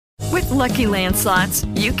Lucky Land Slots,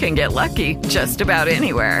 you can get lucky just about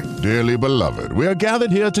anywhere. Dearly beloved, we are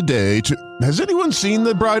gathered here today to... Has anyone seen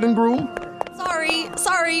the bride and groom?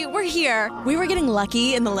 Sorry, we're here. We were getting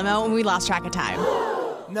lucky in the limo and we lost track of time.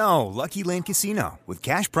 No, Lucky Land Casino, with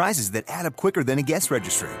cash prizes that add up quicker than a guest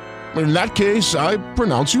registry. In that case, I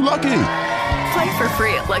pronounce you lucky. Play for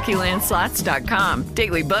free at LuckyLandSlots.com.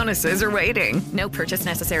 Daily bonuses are waiting. No purchase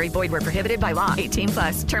necessary. Void where prohibited by law.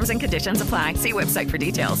 18+. Terms and conditions apply. See website for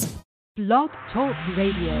details. Blog Talk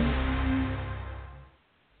Radio.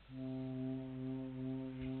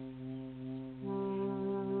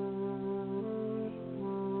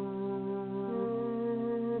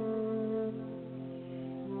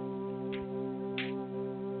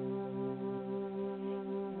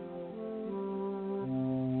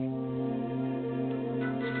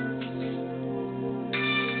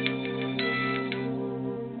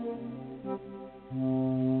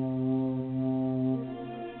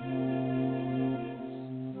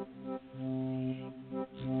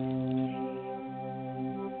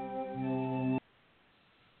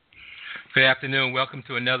 Good afternoon. Welcome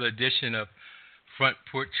to another edition of Front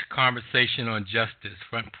Porch Conversation on Justice.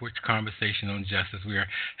 Front Porch Conversation on Justice. We are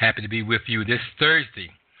happy to be with you this Thursday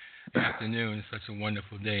afternoon. It's such a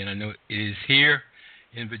wonderful day, and I know it is here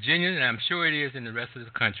in Virginia, and I'm sure it is in the rest of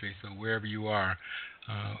the country. So wherever you are,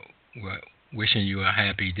 we're wishing you a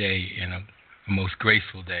happy day and a most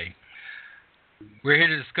graceful day. We're here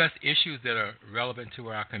to discuss issues that are relevant to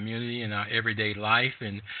our community and our everyday life,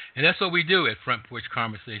 and that's what we do at Front Porch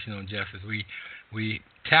Conversation on Justice. We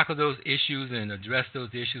tackle those issues and address those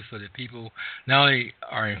issues so that people not only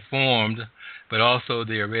are informed, but also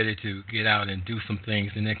they are ready to get out and do some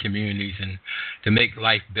things in their communities and to make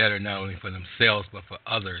life better, not only for themselves, but for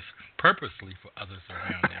others, purposely for others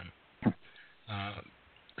around them.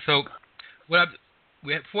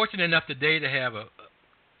 We're fortunate enough today to have a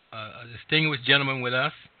distinguished gentleman with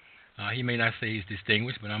us. He may not say he's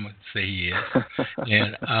distinguished, but I'm going to say he is.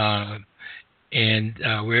 and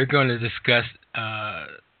we're going to discuss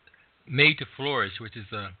Made To Flourish, which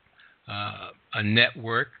is a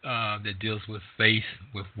network that deals with faith,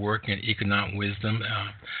 with work, and economic wisdom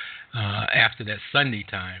after that Sunday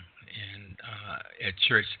time and at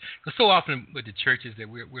church. Because so often with the churches that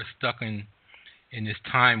we're stuck in this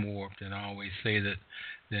time warp, and I always say that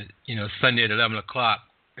Sunday at 11 o'clock,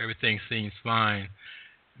 everything seems fine,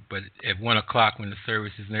 but at 1 o'clock when the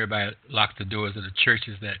service is and everybody locks the doors of the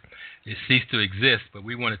churches, that it ceased to exist. But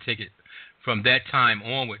we want to take it from that time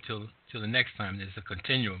onward till the next time. There's a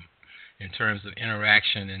continuum in terms of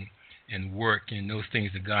interaction and work and those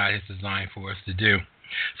things that God has designed for us to do.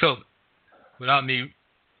 So without me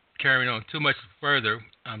carrying on too much further,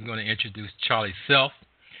 I'm going to introduce Charlie Self.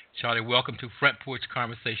 Charlie, welcome to Front Porch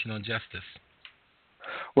Conversation on Justice.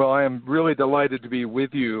 Well, I am really delighted to be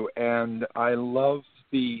with you, and I love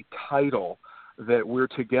the title that we're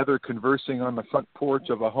together conversing on the front porch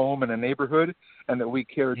of a home in a neighborhood, and that we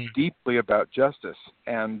care deeply about justice.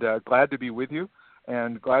 And glad to be with you,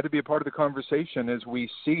 and glad to be a part of the conversation as we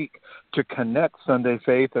seek to connect Sunday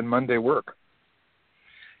faith and Monday work.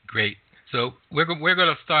 Great. So we're going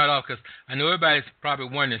to start off, because I know everybody's probably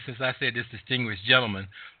wondering, since I said this distinguished gentleman,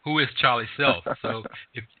 who is Charlie Self? So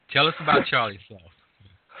tell us about Charlie Self.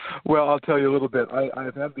 Well, I'll tell you a little bit.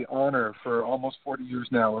 I've had the honor for almost 40 years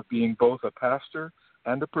now of being both a pastor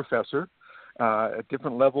and a professor at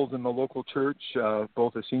different levels in the local church,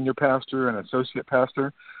 both a senior pastor and associate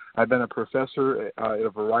pastor. I've been a professor at a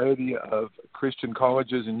variety of Christian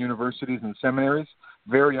colleges and universities and seminaries.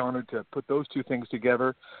 Very honored to put those two things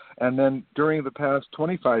together. And then during the past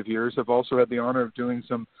 25 years, I've also had the honor of doing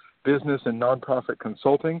some business and nonprofit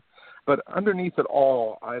consulting. But underneath it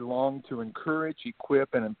all, I long to encourage,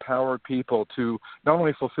 equip, and empower people to not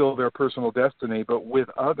only fulfill their personal destiny, but with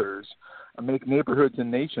others, make neighborhoods and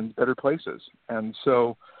nations better places. And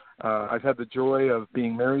so I've had the joy of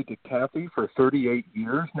being married to Kathy for 38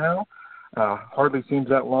 years now. Hardly seems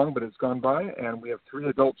that long, but it's gone by, and we have 3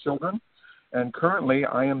 adult children. And currently,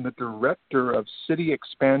 I am the director of city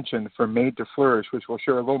expansion for Made To Flourish, which we'll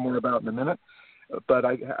share a little more about in a minute. But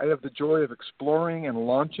I have the joy of exploring and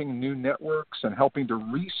launching new networks and helping to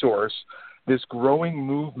resource this growing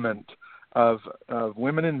movement of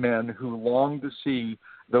women and men who long to see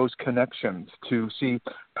those connections, to see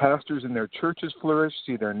pastors in their churches flourish,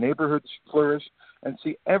 see their neighborhoods flourish, and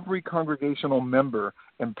see every congregational member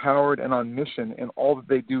empowered and on mission in all that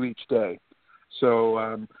they do each day.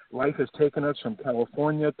 So life has taken us from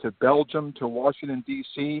California to Belgium to Washington,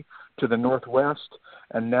 D.C., to the Northwest,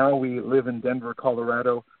 and now we live in Denver,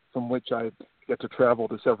 Colorado, from which I get to travel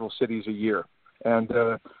to several cities a year. And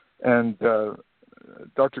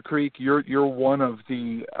Dr. Creek, you're one of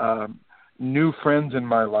the new friends in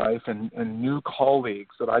my life and new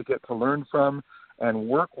colleagues that I get to learn from and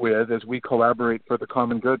work with as we collaborate for the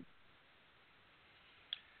common good.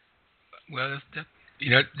 Well,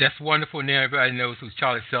 that's wonderful. Now everybody knows who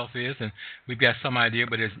Charlie Self is, and we've got some idea,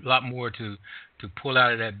 but there's a lot more to pull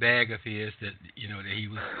out of that bag of his that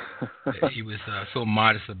he was so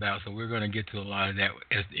modest about. So we're going to get to a lot of that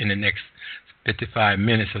in the next 55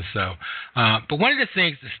 minutes or so. But one of the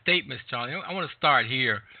things, the statements, Charlie, I want to start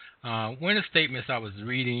here. One of the statements I was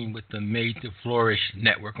reading with the Made To Flourish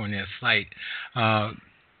Network on their site,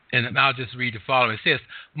 and I'll just read the following. It says,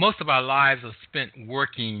 most of our lives are spent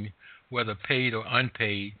working, whether paid or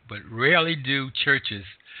unpaid, but rarely do churches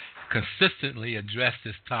consistently address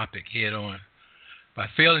this topic head on. By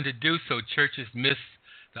failing to do so, churches miss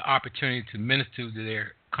the opportunity to minister to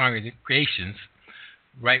their congregations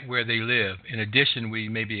right where they live. In addition, we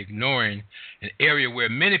may be ignoring an area where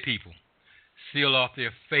many people seal off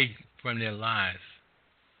their faith from their lives.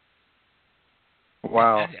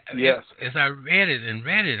 Wow. Yes. As I read it, I'm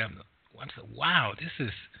like, wow, this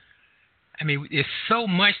is, it's so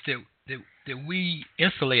much that we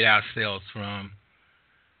insulate ourselves from,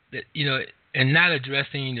 that, and not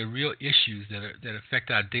addressing the real issues that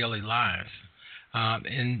affect our daily lives. Well,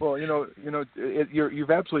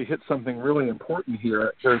 you've absolutely hit something really important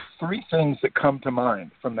here. There's three things that come to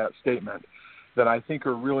mind from that statement that I think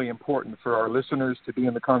are really important for our listeners to be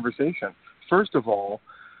in the conversation. First of all,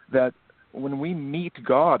 that when we meet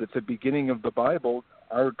God at the beginning of the Bible,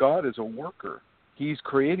 our God is a worker. He's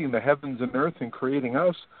creating the heavens and earth and creating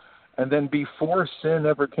us. And then before sin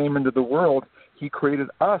ever came into the world, he created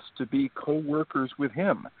us to be co-workers with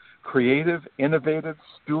him, creative, innovative,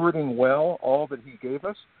 stewarding well all that he gave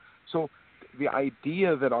us. So the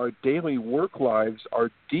idea that our daily work lives are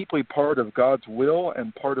deeply part of God's will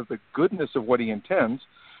and part of the goodness of what he intends.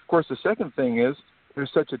 Of course, the second thing is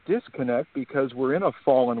there's such a disconnect because we're in a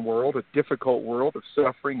fallen world, a difficult world of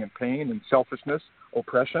suffering and pain and selfishness,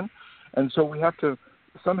 oppression. And so we have to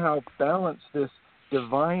somehow balance this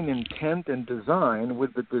divine intent and design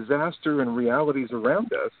with the disaster and realities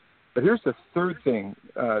around us. But here's the third thing,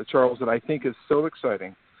 Charles, that I think is so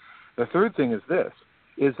exciting. The third thing is this,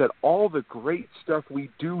 is that all the great stuff we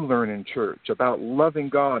do learn in church about loving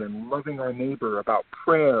God and loving our neighbor, about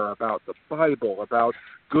prayer, about the Bible, about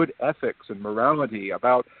good ethics and morality,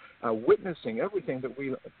 about witnessing, everything that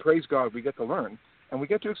we, praise God, we get to learn and we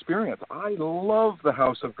get to experience. I love the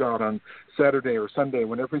house of God on Saturday or Sunday,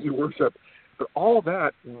 whenever you worship. But all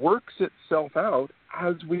that works itself out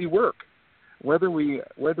as we work. Whether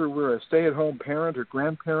we're a stay-at-home parent or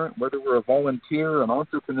grandparent, whether we're a volunteer, an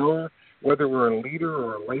entrepreneur, whether we're a leader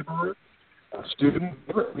or a laborer, a student,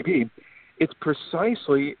 whatever it may be, it's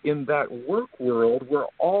precisely in that work world where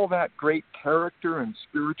all that great character and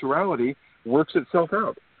spirituality works itself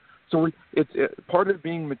out. So part of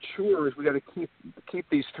being mature is we got to keep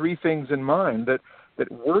these three things in mind,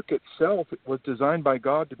 that work itself was designed by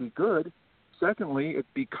God to be good. Secondly, it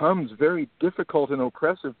becomes very difficult and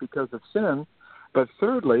oppressive because of sin. But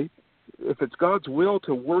thirdly, if it's God's will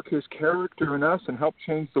to work his character in us and help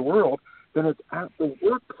change the world, then it's at the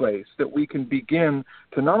workplace that we can begin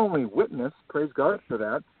to not only witness, praise God for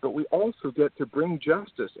that, but we also get to bring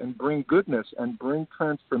justice and bring goodness and bring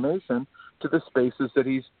transformation to the spaces that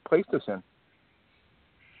he's placed us in.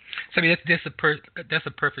 So that's a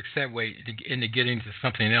perfect segue into getting into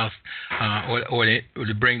something else, or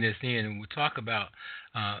to bring this in, and we'll talk about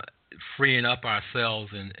freeing up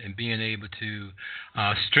ourselves and being able to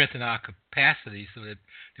strengthen our capacity so that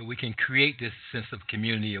we can create this sense of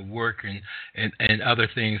community of work and other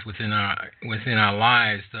things within our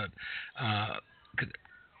lives. I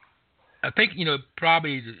think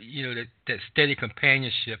probably that steady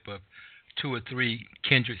companionship of two or three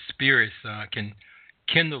kindred spirits can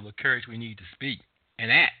kindle the courage we need to speak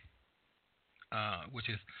and act, which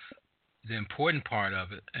is the important part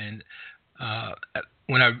of it. And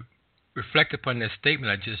when I reflect upon that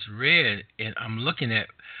statement I just read, and I'm looking at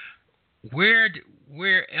where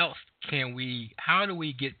else how do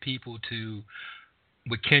we get people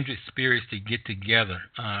with kindred spirits to get together?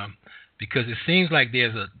 Because it seems like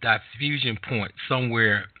there's a diffusion point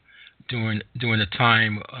somewhere during the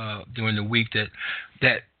time, during the week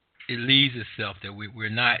that it leaves itself, that we're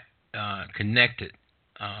not connected.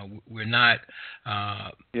 We're not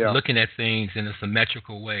looking at things in a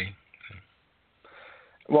symmetrical way.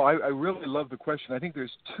 Well, I really love the question. I think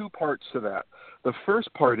there's two parts to that. The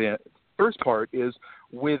first part is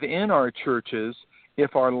within our churches,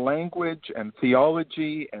 if our language and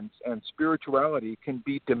theology and spirituality can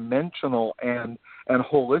be dimensional and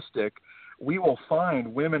holistic, we will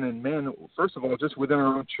find women and men, first of all, just within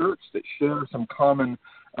our own church that share some common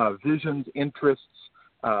visions, interests,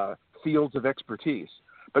 fields of expertise.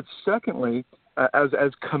 But secondly,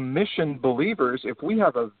 as commissioned believers, if we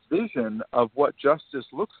have a vision of what justice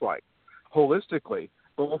looks like holistically,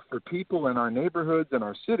 both for people in our neighborhoods and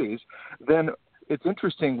our cities, then it's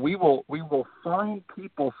interesting. We will find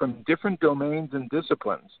people from different domains and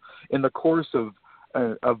disciplines in the course of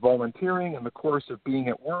volunteering, in the course of being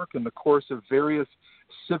at work, in the course of various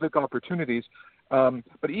civic opportunities.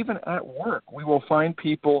 But even at work, we will find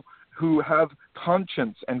people who have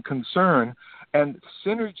conscience and concern, and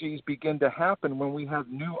synergies begin to happen when we have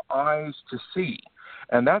new eyes to see.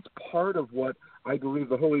 And that's part of what I believe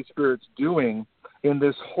the Holy Spirit's doing in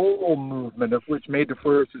this whole movement, of which Made to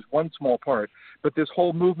Flourish is one small part, but this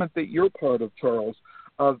whole movement that you're part of, Charles,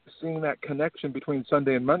 of seeing that connection between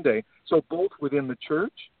Sunday and Monday. So both within the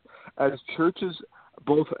church, as churches,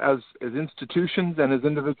 both as institutions and as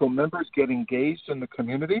individual members get engaged in the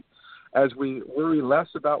community, as we worry less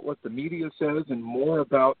about what the media says and more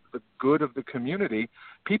about the good of the community,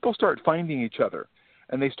 people start finding each other,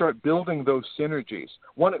 and they start building those synergies.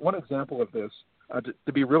 One example of this,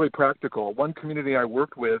 to be really practical, one community I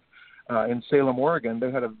worked with in Salem, Oregon,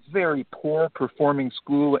 they had a very poor performing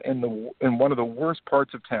school in one of the worst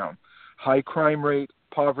parts of town, high crime rate,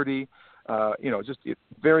 poverty, just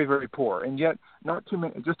very, very poor. And yet, not too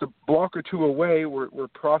many, just a block or two away were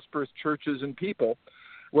prosperous churches and people.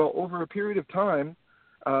 Well, over a period of time,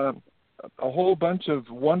 a whole bunch of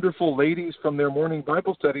wonderful ladies from their morning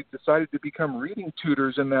Bible study decided to become reading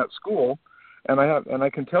tutors in that school. And I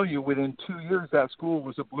can tell you, within 2 years, that school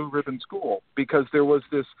was a blue ribbon school, because there was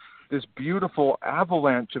this beautiful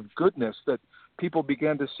avalanche of goodness that people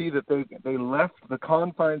began to see, that they left the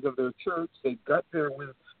confines of their church. They got there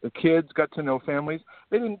with the kids, got to know families.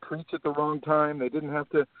 They didn't preach at the wrong time. They didn't have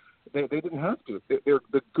to. They didn't have to.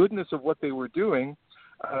 The goodness of what they were doing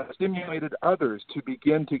stimulated others to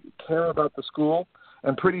begin to care about the school,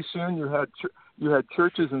 and pretty soon you had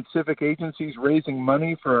churches and civic agencies raising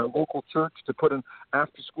money for a local church to put an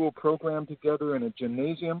after-school program together in a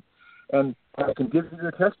gymnasium. And I can give you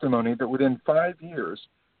the testimony that within 5 years,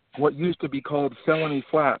 what used to be called Felony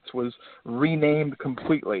Flats was renamed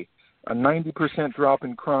completely. A 90% drop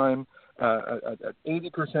in crime, an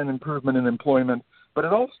 80% improvement in employment. But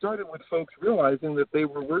it all started with folks realizing that they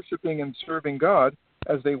were worshiping and serving God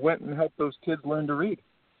as they went and helped those kids learn to read.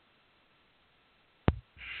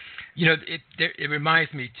 It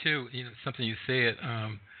reminds me too, something you said,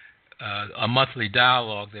 a monthly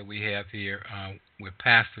dialogue that we have here with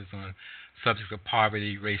pastors on subjects of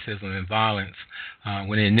poverty, racism, and violence.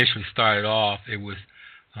 When it initially started off, it was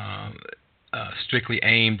strictly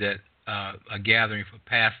aimed at a gathering for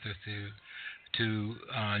pastors to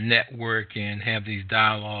network and have these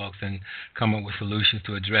dialogues and come up with solutions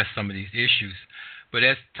to address some of these issues. But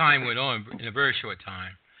as time went on, in a very short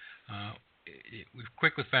time, we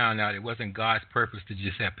quickly found out it wasn't God's purpose to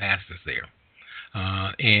just have pastors there.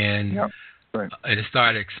 It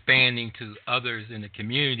started expanding to others in the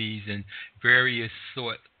communities in various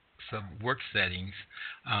sorts of work settings.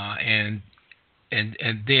 And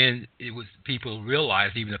then it was people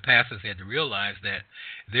realized, even the pastors had to realize, that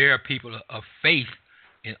there are people of faith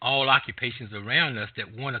in all occupations around us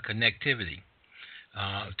that want a connectivity.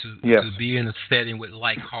 To be in a setting with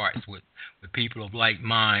like hearts, with people of like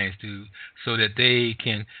minds, so that they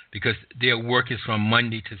can, because their work is from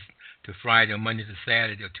Monday to Friday, or Monday to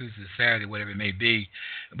Saturday, or Tuesday to Saturday, whatever it may be.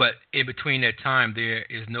 But in between that time, there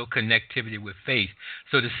is no connectivity with faith.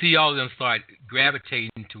 So to see all of them start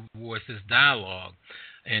gravitating towards this dialogue,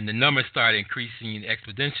 and the numbers start increasing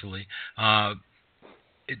exponentially,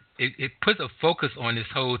 it puts a focus on this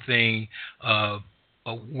whole thing of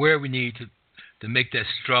where we need to make that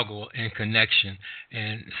struggle and connection,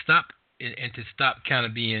 and to stop kind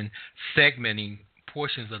of being segmenting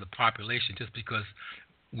portions of the population just because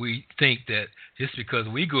we think that just because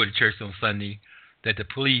we go to church on Sunday, that the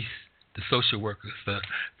police, the social workers,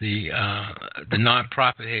 the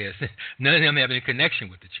nonprofit heads, none of them have any connection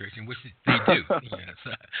with the church, in which they do.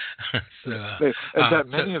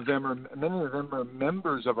 Many of them are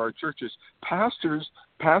members of our churches. Pastors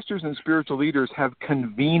and spiritual leaders have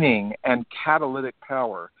convening and catalytic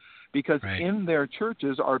power, because in their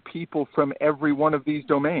churches are people from every one of these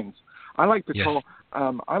domains. I like to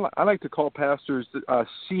call pastors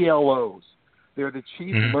CLOs. They're the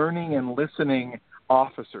chief learning and listening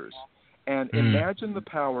officers. And imagine the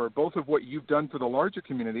power, both of what you've done for the larger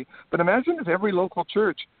community, but imagine if every local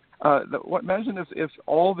church, imagine if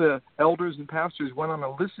all the elders and pastors went on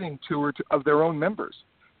a listening tour of their own members,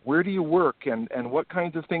 Where do you work, and what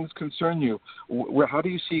kinds of things concern you? How do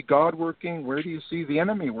you see God working? Where do you see the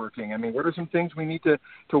enemy working? I mean, what are some things we need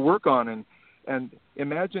to work on? And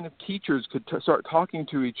imagine if teachers could start talking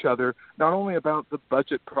to each other, not only about the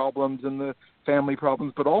budget problems and the family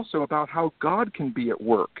problems, but also about how God can be at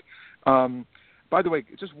work. By the way,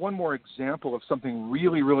 just one more example of something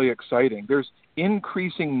really, really exciting. There's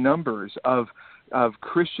increasing numbers of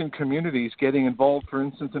Christian communities getting involved, for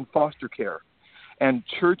instance, in foster care, and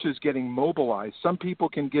churches getting mobilized. Some people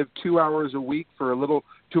can give 2 hours a week for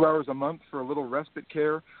 2 hours a month for a little respite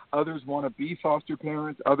care. Others want to be foster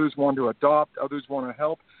parents. Others want to adopt. Others want to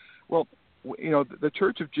help. Well, the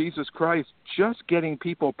Church of Jesus Christ, just getting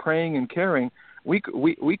people praying and caring, we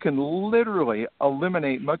can literally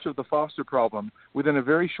eliminate much of the foster problem within a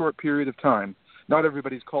very short period of time. Not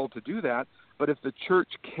everybody's called to do that, but if the church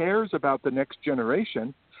cares about the next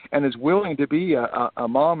generation and is willing to be a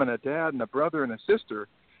mom and a dad and a brother and a sister,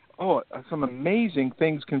 some amazing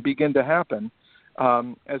things can begin to happen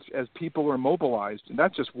as people are mobilized. And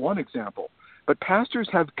that's just one example. But pastors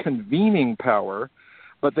have convening power,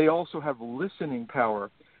 but they also have listening power.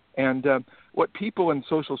 And what people in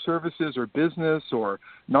social services or business or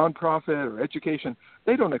nonprofit or education,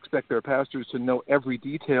 they don't expect their pastors to know every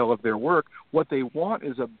detail of their work. What they want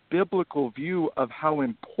is a biblical view of how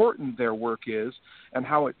important their work is and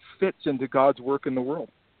how it fits into God's work in the world.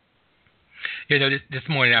 This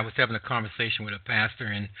morning I was having a conversation with a pastor,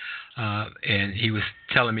 and he was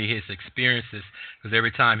telling me his experiences, because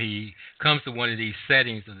every time he comes to one of these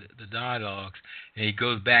settings, the dialogues, and he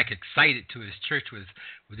goes back excited to his church with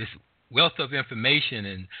this wealth of information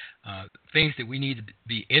and things that we need to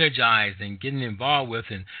be energized and getting involved with.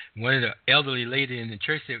 And one of the elderly lady in the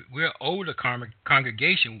church said, "We're an older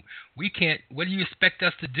congregation. We can't. What do you expect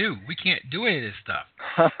us to do? We can't do any of this stuff."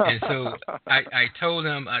 And so I told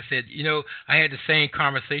him, I said, I had the same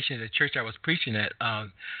conversation at the church I was preaching at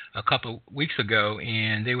a couple of weeks ago,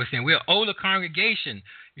 and they were saying, "We're an older congregation.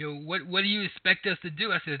 What do you expect us to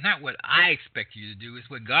do?" I said, "It's not what I expect you to do. It's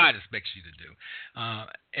what God expects you to do."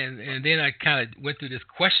 And then I kind of went through this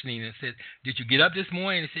questioning and said, "Did you get up this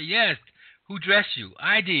morning?" And they said, "Yes." "Who dressed you?"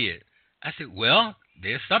 "I did." I said, "Well,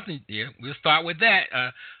 there's something there. We'll start with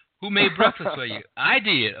that. Who made breakfast for you?" "I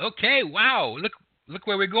did." "Okay, wow. Look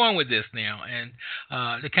where we're going with this now." And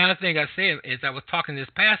the kind of thing I said as I was talking to this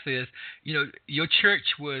pastor is, your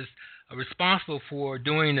church was responsible for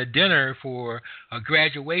doing a dinner for a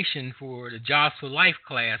graduation for the Jobs for Life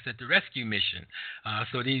class at the rescue mission.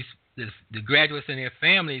 So the graduates and their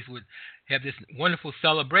families would have this wonderful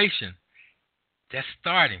celebration. That's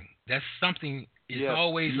starting. That's something. It's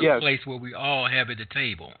always a place where we all have at the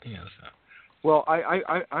table. So. Well,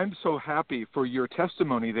 I'm so happy for your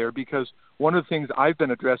testimony there, because one of the things I've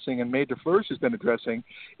been addressing and Made to Flourish has been addressing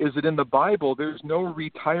is that in the Bible there's no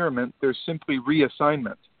retirement, there's simply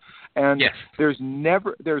reassignment. And there's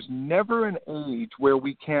never an age where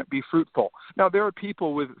we can't be fruitful. Now, there are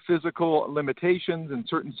people with physical limitations in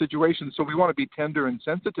certain situations, so we want to be tender and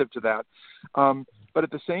sensitive to that. But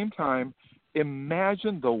at the same time,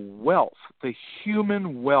 imagine the wealth, the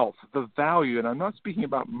human wealth, the value, and I'm not speaking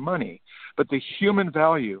about money, but the human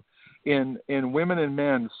value in women and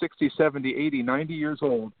men 60, 70, 80, 90 years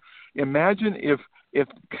old. Imagine if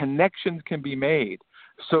connections can be made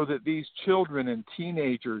so that these children and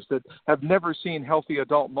teenagers that have never seen healthy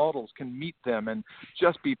adult models can meet them and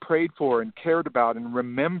just be prayed for and cared about and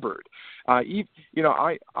remembered. I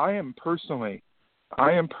am personally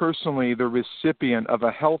the recipient of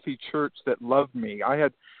a healthy church that loved me. I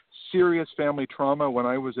had serious family trauma when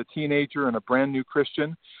I was a teenager and a brand new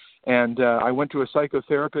Christian, and I went to a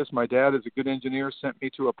psychotherapist. My dad is a good engineer, sent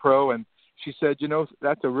me to a pro, and she said,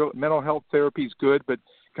 that's a real mental health therapy is good, but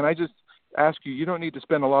can I just ask you don't need to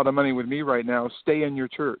spend a lot of money with me right now. Stay in your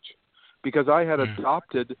church. Because I had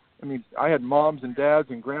I had moms and dads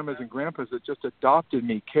and grandmas and grandpas that just adopted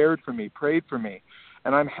me, cared for me, prayed for me.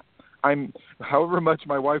 And I'm however much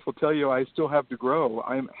my wife will tell you I still have to grow,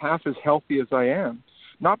 I'm half as healthy as I am.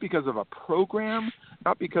 Not because of a program,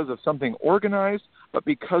 not because of something organized, but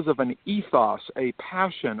because of an ethos, a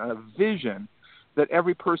passion, a vision that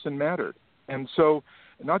every person mattered. And so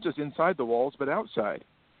not just inside the walls, but outside.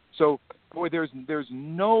 So, boy, there's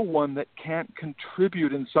no one that can't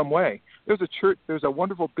contribute in some way. There's a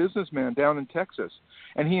wonderful businessman down in Texas,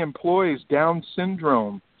 and he employs Down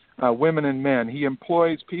syndrome women and men. He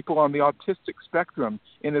employs people on the autistic spectrum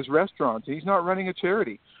in his restaurants. He's not running a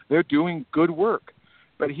charity. They're doing good work.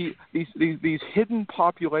 But these hidden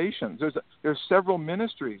populations, there's several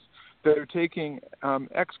ministries that are taking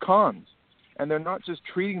ex-cons, and they're not just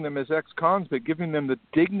treating them as ex-cons, but giving them the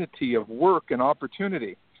dignity of work and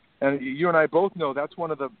opportunity. And you and I both know that's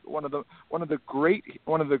one of the great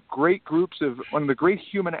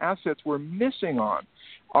human assets we're missing on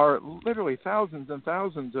are literally thousands and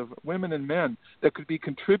thousands of women and men that could be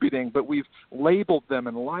contributing, but we've labeled them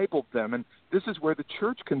and libeled them. And this is where the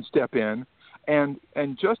church can step in and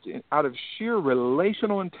just out of sheer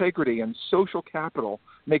relational integrity and social capital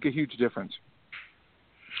make a huge difference.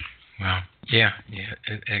 Wow. Yeah,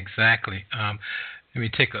 exactly. Let me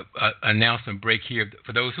take an announcement break here.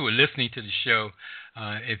 For those who are listening to the show,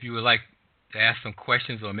 if you would like to ask some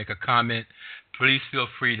questions or make a comment, please feel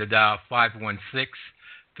free to dial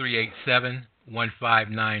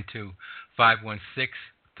 516-387-1592.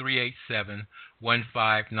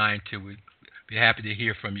 516-387-1592. We'd be happy to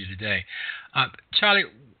hear from you today. Charlie,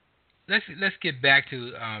 let's get back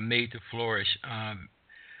to Made to Flourish.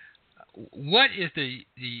 What is the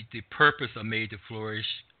purpose of Made to Flourish?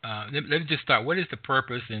 Let me just start. What is the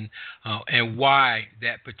purpose and why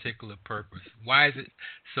that particular purpose? Why is it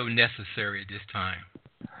so necessary at this time?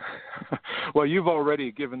 Well, you've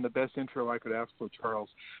already given the best intro I could ask for, Charles.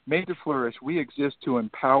 Made to Flourish, we exist to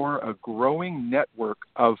empower a growing network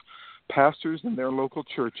of pastors in their local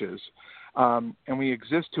churches. And we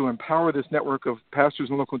exist to empower this network of pastors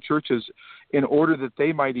and local churches in order that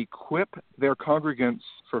they might equip their congregants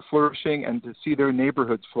for flourishing and to see their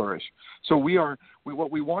neighborhoods flourish. So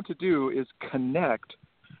what we want to do is connect,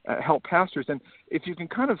 help pastors. And if you can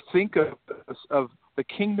kind of think of the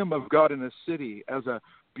kingdom of God in a city as a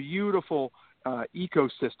beautiful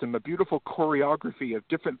ecosystem, a beautiful choreography of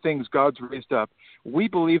different things God's raised up, we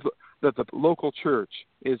believe that the local church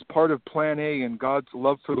is part of Plan A in God's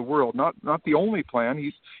love for the world. Not the only plan.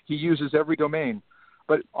 He uses every domain.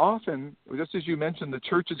 But often, just as you mentioned, the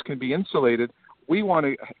churches can be insulated. We want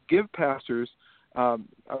to give pastors a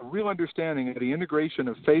real understanding of the integration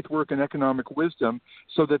of faith, work, and economic wisdom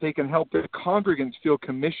so that they can help their congregants feel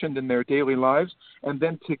commissioned in their daily lives and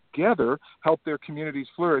then together help their communities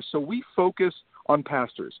flourish. So we focus on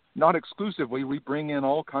pastors, not exclusively. We bring in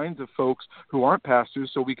all kinds of folks who aren't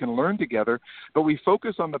pastors so we can learn together, but we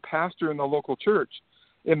focus on the pastor in the local church.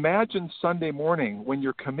 Imagine Sunday morning when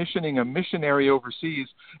you're commissioning a missionary overseas.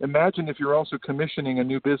 Imagine if you're also commissioning a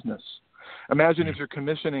new business. Imagine if you're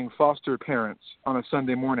commissioning foster parents on a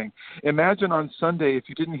Sunday morning. Imagine on Sunday if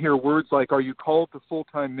you didn't hear words like, are you called to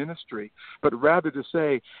full-time ministry? But rather to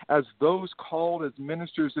say, as those called as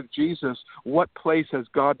ministers of Jesus, what place has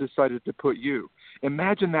God decided to put you?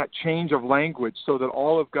 Imagine that change of language so that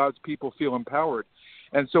all of God's people feel empowered.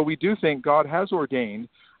 And so we do think God has ordained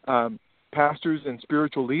pastors and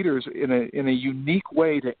spiritual leaders in a unique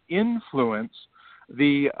way to influence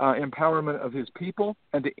the empowerment of his people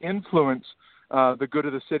and to influence the good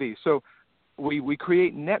of the city. So we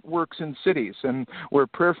create networks in cities, and we're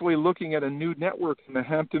prayerfully looking at a new network in the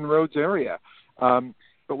Hampton Roads area.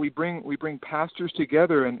 But we bring pastors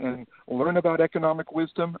together and learn about economic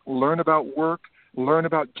wisdom, learn about work, learn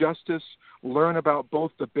about justice, learn about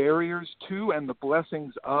both the barriers to and the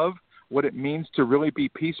blessings of what it means to really be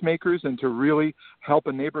peacemakers and to really help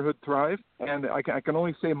a neighborhood thrive. And I can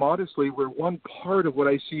only say modestly, we're one part of what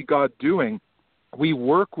I see God doing. We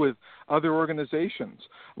work with other organizations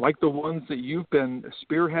like the ones that you've been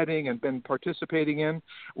spearheading and been participating in.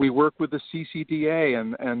 We work with the CCDA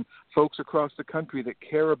and folks across the country that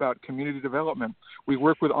care about community development. We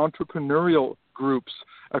work with entrepreneurial groups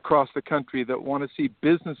across the country that want to see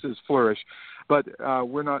businesses flourish. But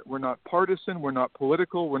we're not partisan, we're not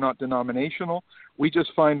political, we're not denominational. We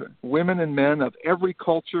just find women and men of every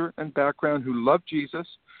culture and background who love Jesus,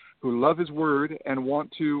 who love his word, and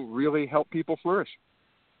want to really help people flourish.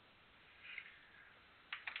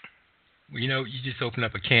 Well, you just opened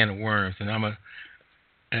up a can of worms, and I'm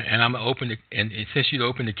gonna open it. And since you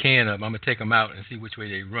opened the can up, I'm gonna take them out and see which way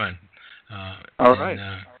they run. All right.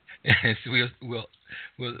 And so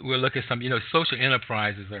we'll look at some. Social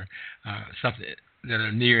enterprises are something that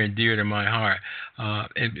are near and dear to my heart.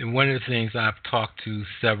 And one of the things I've talked to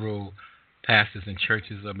several pastors and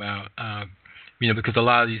churches about, because a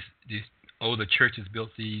lot of these older churches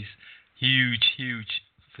built these huge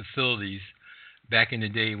facilities back in the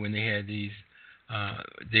day when they had these.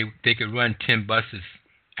 They could run 10 buses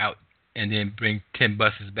out and then bring 10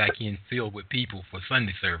 buses back in filled with people for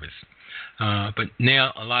Sunday service. But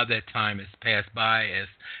now a lot of that time has passed by as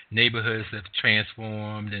neighborhoods have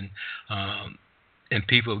transformed and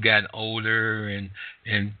people have gotten older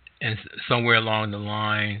and somewhere along the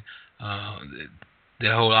line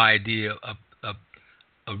the whole idea of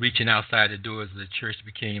reaching outside the doors of the church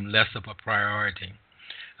became less of a priority.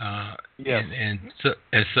 Yes. And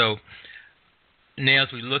so now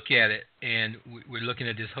as we look at it and we're looking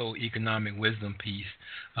at this whole economic wisdom piece,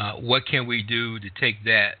 what can we do to take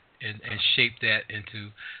that and shape that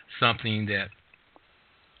into something that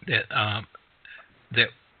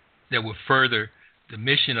will further the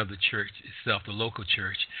mission of the church itself, the local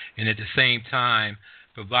church, and at the same time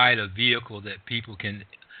provide a vehicle that people can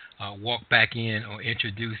walk back in or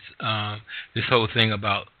introduce this whole thing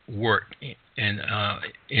about work and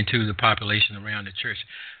into the population around the church.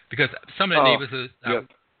 Because some of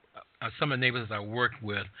the neighborhoods I work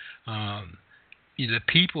with, the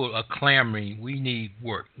people are clamoring, we need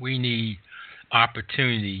work, we need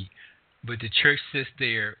opportunity, but the church sits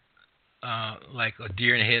there like a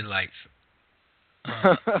deer in the headlights.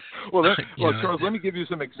 Charles, let me give you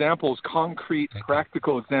some examples, concrete,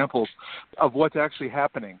 practical examples of what's actually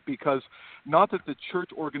happening. Because not that the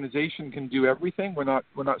church organization can do everything. We're not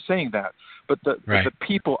saying that. But the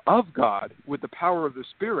people of God, with the power of the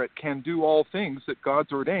Spirit, can do all things that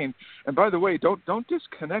God's ordained. And by the way, don't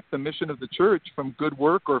disconnect the mission of the church from good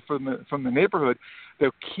work or from the neighborhood.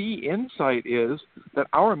 The key insight is that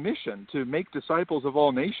our mission to make disciples of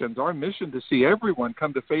all nations, our mission to see everyone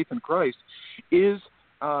come to faith in Christ, is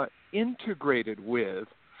integrated with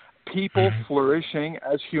people flourishing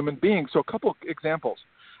as human beings. So a couple examples.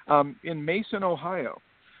 In Mason, Ohio,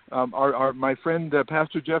 my friend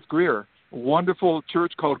Pastor Jeff Greer, wonderful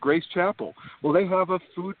church called Grace Chapel. Well, they have a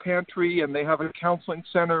food pantry and they have a counseling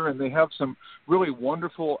center and they have some really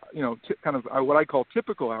wonderful, kind of what I call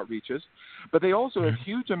typical outreaches. But they also have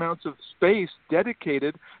huge amounts of space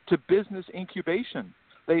dedicated to business incubation.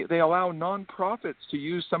 They allow nonprofits to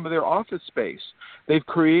use some of their office space. They've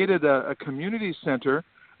created a community center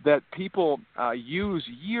that people use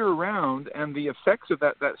year-round, and the effects of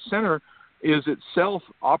that center is itself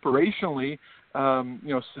operationally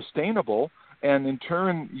sustainable, and in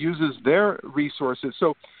turn uses their resources.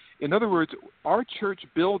 So, in other words, our church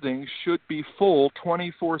building should be full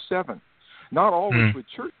 24/7. Not always with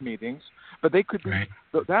church meetings, but they could be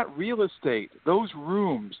that real estate, those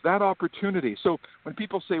rooms, that opportunity. So when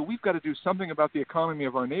people say we've got to do something about the economy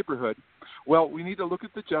of our neighborhood, well, we need to look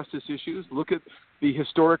at the justice issues, look at the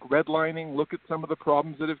historic redlining, look at some of the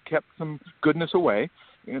problems that have kept some goodness away.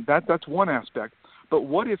 That's one aspect. But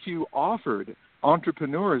what if you offered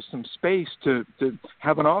entrepreneurs some space to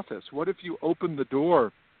have an office? What if you opened the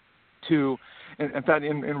door to, in fact,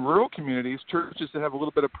 in rural communities, churches that have a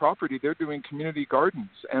little bit of property, they're doing community gardens,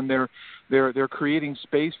 and they're creating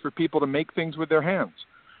space for people to make things with their hands.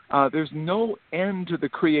 There's no end to the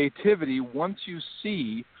creativity once you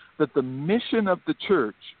see that the mission of the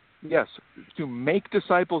church, yes, to make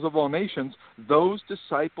disciples of all nations, those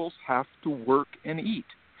disciples have to work and eat.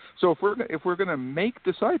 So if we're going to make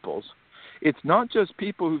disciples, it's not just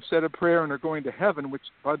people who've said a prayer and are going to heaven, which,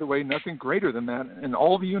 by the way, nothing greater than that in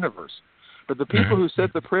all the universe. But the people who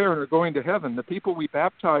said the prayer and are going to heaven, the people we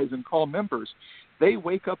baptize and call members, they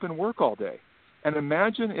wake up and work all day. And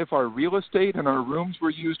imagine if our real estate and our rooms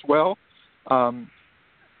were used well.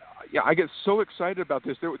 I get so excited about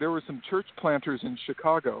this. There were some church planters in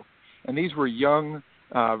Chicago, and these were young,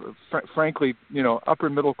 frankly, upper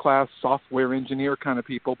middle class software engineer kind of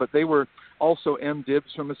people, but they were also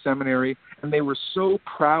MDivs from a seminary, and they were so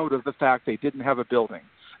proud of the fact they didn't have a building.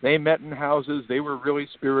 They met in houses. They were really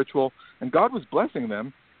spiritual, and God was blessing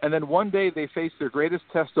them. And then one day they faced their greatest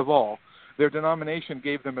test of all. Their denomination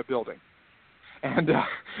gave them a building. And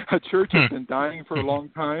a church had been dying for a long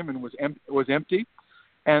time and was empty.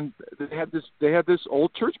 And they had this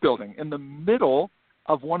old church building in the middle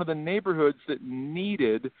of one of the neighborhoods that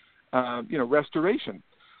needed, restoration.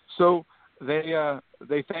 So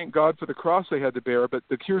they thank God for the cross they had to bear. But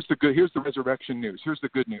here's the resurrection news. Here's the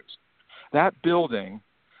good news. That building,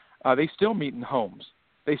 they still meet in homes.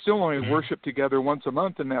 They still only worship together once a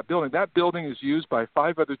month in that building. That building is used by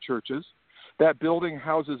 5 other churches. That building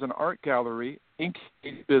houses an art gallery,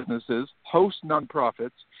 incubates businesses, hosts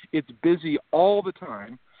nonprofits. It's busy all the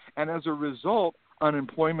time. And as a result,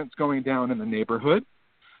 unemployment's going down in the neighborhood.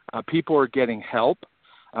 People are getting help.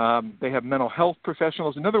 They have mental health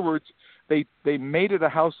professionals. In other words, they made it a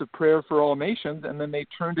house of prayer for all nations, and then they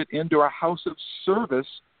turned it into a house of service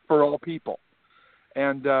for all people.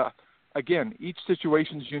 And again, each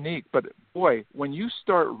situation is unique. But boy, when you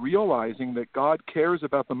start realizing that God cares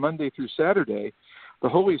about the Monday through Saturday, the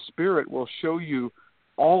Holy Spirit will show you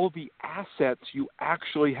all the assets you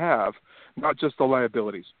actually have, not just the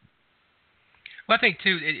liabilities. Well, I think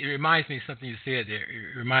too, it reminds me of something you said there.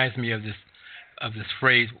 It reminds me of this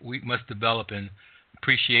phrase: we must develop an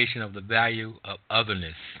appreciation of the value of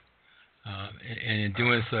otherness, and in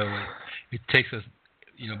doing so, it takes us,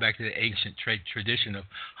 back to the ancient tradition of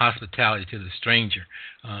hospitality to the stranger.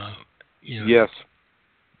 Yes.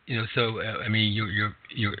 So I mean, you're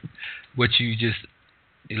what you just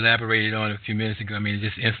elaborated on a few minutes ago, I mean, it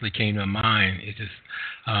just instantly came to mind. It just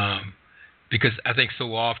because I think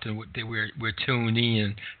so often we're tuned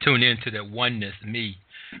into that oneness, me,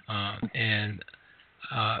 and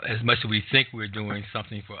as much as we think we're doing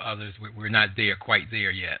something for others, we're not quite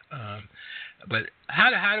there yet. But how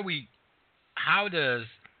does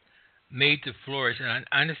Made to Flourish? And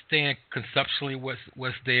I understand conceptually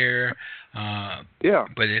what's there.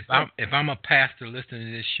 But if I'm a pastor listening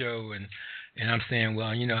to this show and I'm saying, well,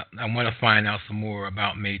 I want to find out some more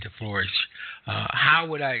about Made to Flourish, how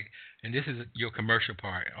would I? And this is your commercial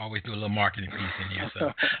part. I always do a little marketing piece in here.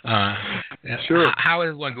 So, sure. How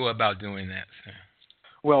does one go about doing that?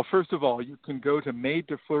 Well, first of all, you can go to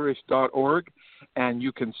madetoflourish.org and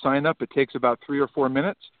you can sign up. It takes about 3 or 4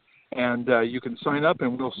 minutes. And you can sign up,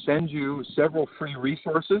 and we'll send you several free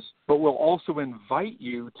resources, but we'll also invite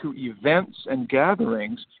you to events and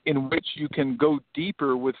gatherings in which you can go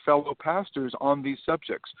deeper with fellow pastors on these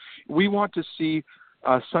subjects. We want to see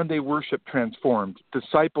Sunday worship transformed,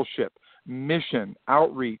 discipleship, mission,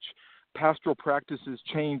 outreach, pastoral practices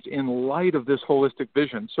changed in light of this holistic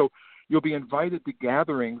vision. So you'll be invited to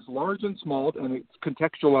gatherings, large and small, and it's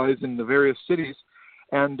contextualized in the various cities.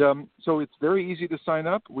 And so it's very easy to sign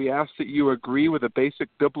up. We ask that you agree with a basic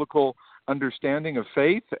biblical understanding of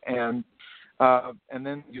faith, and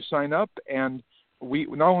then you sign up. And we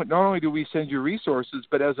not only do we send you resources,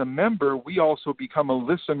 but as a member, we also become a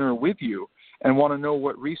listener with you and want to know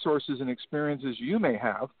what resources and experiences you may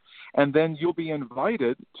have. And then you'll be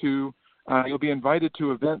invited to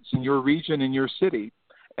events in your region, in your city.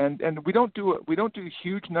 And we don't do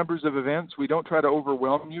huge numbers of events. We don't try to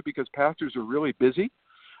overwhelm you because pastors are really busy.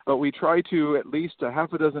 But we try to at least a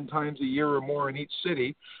half a dozen times a year or more in each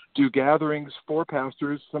city do gatherings for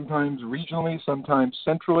pastors, sometimes regionally, sometimes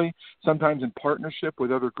centrally, sometimes in partnership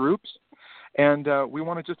with other groups. And we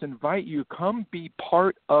want to just invite you, come be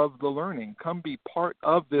part of the learning, come be part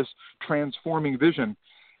of this transforming vision.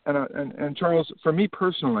 And Charles, for me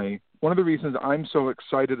personally, one of the reasons I'm so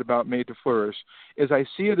excited about Made to Flourish is I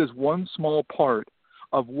see it as one small part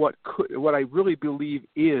of what I really believe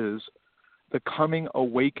is the coming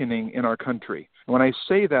awakening in our country. When I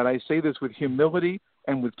say that, I say this with humility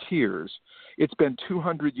and with tears. It's been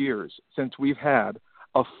 200 years since we've had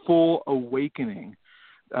a full awakening,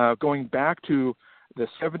 going back to the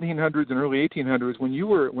 1700s and early 1800s. When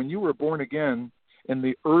you were born again, in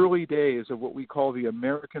the early days of what we call the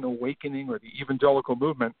American Awakening or the evangelical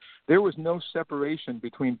movement, there was no separation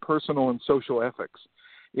between personal and social ethics.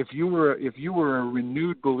 If you were a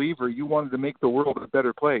renewed believer, you wanted to make the world a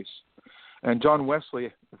better place. And John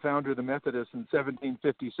Wesley, the founder of the Methodists in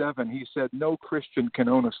 1757, he said, no Christian can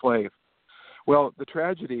own a slave. Well, the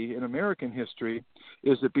tragedy in American history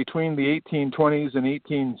is that between the 1820s and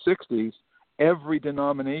 1860s, every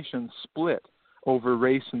denomination split over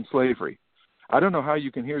race and slavery. I don't know how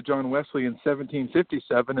you can hear John Wesley in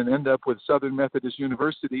 1757 and end up with Southern Methodist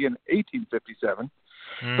University in 1857.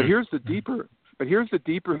 But here's the deeper.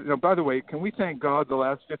 By the way, can we thank God the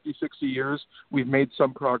last 50, 60 years we've made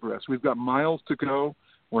some progress. We've got miles to go.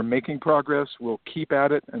 We're making progress. We'll keep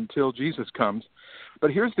at it until Jesus comes.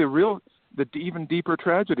 But here's the even deeper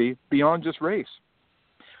tragedy beyond just race.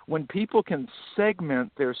 When people can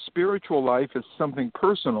segment their spiritual life as something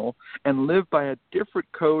personal and live by a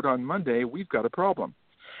different code on Monday, we've got a problem.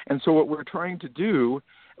 And so what we're trying to do,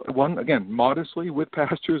 modestly with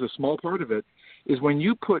pastors, a small part of it, is when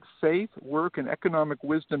you put faith, work, and economic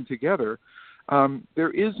wisdom together,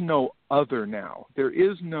 there is no other now. There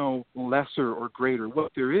is no lesser or greater.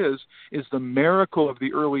 What there is the miracle of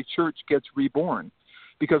the early church gets reborn.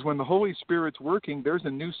 Because when the Holy Spirit's working, there's a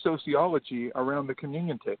new sociology around the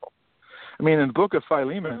communion table. I mean, in the book of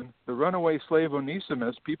Philemon, the runaway slave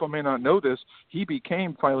Onesimus, people may not know this, he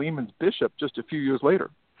became Philemon's bishop just a few years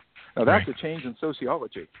later. Now, that's a change in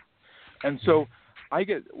sociology. And so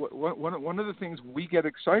one of the things we get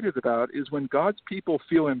excited about is when God's people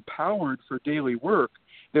feel empowered for daily work,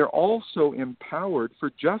 they're also empowered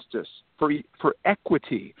for justice, for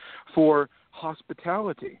equity, for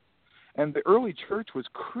hospitality. And the early church was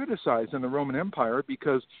criticized in the Roman Empire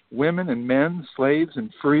because women and men, slaves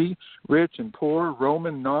and free, rich and poor,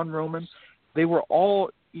 Roman, non-Roman, they were all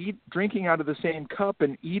drinking out of the same cup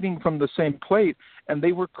and eating from the same plate, and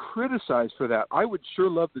they were criticized for that. I would sure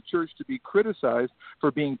love the church to be criticized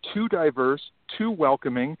for being too diverse, too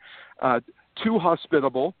welcoming, too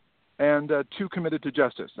hospitable, and too committed to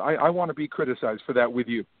justice. I want to be criticized for that with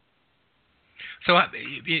you. So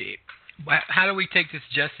how do we take this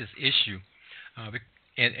justice issue, how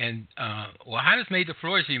does Made to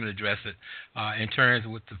Flourish even address it in terms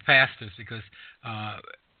with the pastors? Because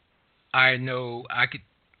I know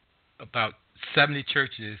about 70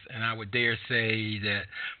 churches, and I would dare say that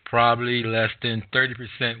probably less than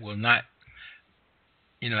 30% will not.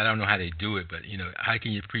 I don't know how they do it, but how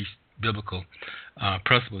can you preach biblical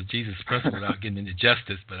principles, Jesus' principles, without getting into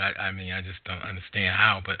justice? But I just don't understand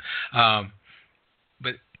how. But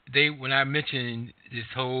when I mentioned this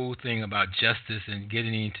whole thing about justice and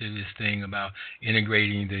getting into this thing about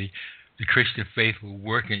integrating the Christian faith with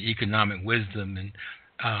work and economic wisdom, and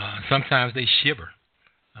sometimes they shiver.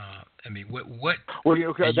 What? Well,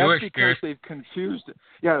 that's because they've confused.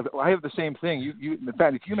 Yeah, I have the same thing. You, in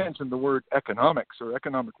fact, if you mention the word economics or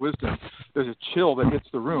economic wisdom, there's a chill that hits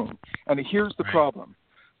the room. And here's the problem: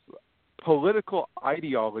 political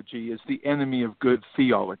ideology is the enemy of good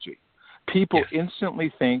theology. People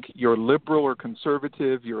instantly think you're liberal or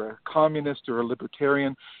conservative, you're a communist or a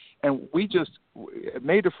libertarian, and we just,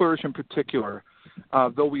 Made to Flourish in particular,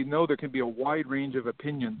 though we know there can be a wide range of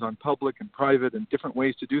opinions on public and private and different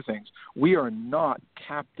ways to do things, we are not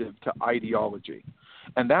captive to ideology.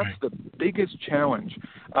 And that's the biggest challenge.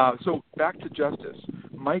 So back to justice.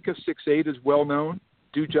 Micah 6:8 is well known.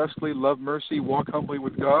 Do justly, love mercy, walk humbly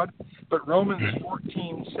with God. But Romans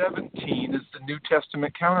 14:17 is the New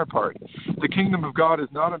Testament counterpart. The kingdom of God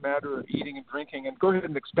is not a matter of eating and drinking. And go ahead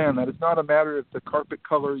and expand that. It's not a matter of the carpet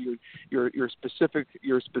color, your specific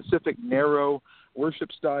narrow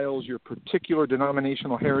worship styles, your particular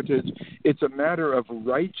denominational heritage. It's a matter of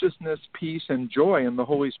righteousness, peace, and joy in the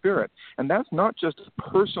Holy Spirit. And that's not just a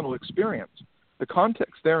personal experience. The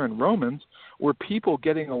context there in Romans were people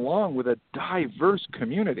getting along with a diverse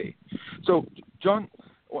community. So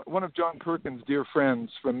one of John Perkins' dear friends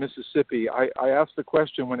from Mississippi, I asked the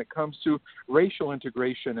question, when it comes to racial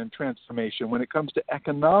integration and transformation, when it comes to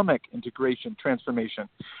economic integration, transformation,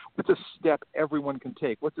 what's a step everyone can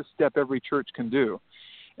take? What's a step every church can do?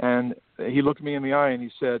 And he looked me in the eye and he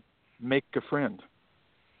said, make a friend.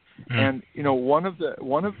 And one of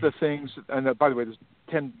the things, and by the way, there's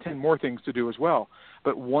 10 more things to do as well.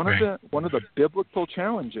 But one of the biblical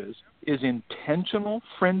challenges is intentional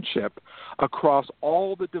friendship across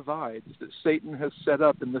all the divides that Satan has set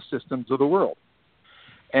up in the systems of the world.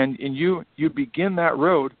 And you begin that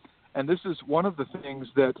road, and this is one of the things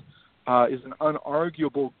that is an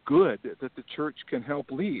unarguable good that the church can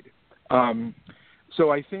help lead.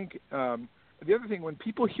 So I think. The other thing, when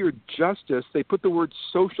people hear justice, they put the word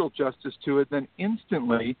social justice to it, then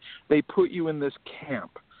instantly they put you in this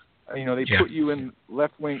camp. They put you in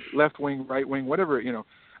left wing, right wing, whatever.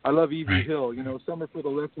 I love Evie Hill. Some are for the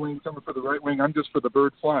left wing, some are for the right wing. I'm just for the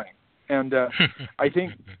bird flying. And I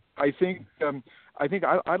think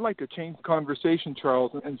I'd like to change the conversation,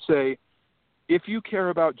 Charles, and say, if you care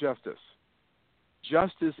about justice,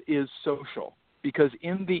 justice is social, because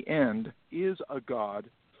in the end is a God.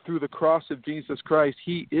 Through the cross of Jesus Christ,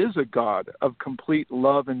 he is a God of complete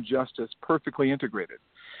love and justice, perfectly integrated.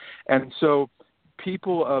 And so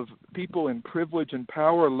people in privilege and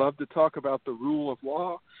power love to talk about the rule of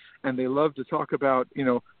law, and they love to talk about,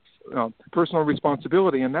 personal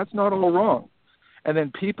responsibility, and that's not all wrong. And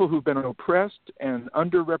then people who've been oppressed and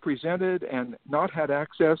underrepresented and not had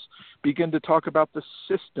access begin to talk about the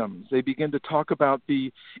systems. They begin to talk about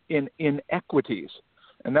the inequities.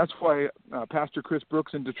 And that's why Pastor Chris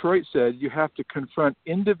Brooks in Detroit said you have to confront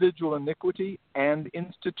individual iniquity and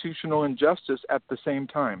institutional injustice at the same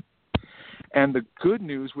time. And the good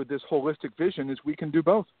news with this holistic vision is we can do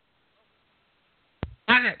both.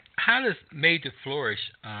 How does Made to Flourish,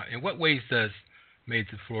 in what ways does Made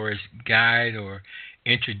to Flourish guide or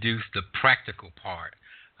introduce the practical part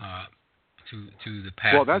to the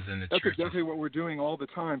pastors and the churches? That's exactly what we're doing all the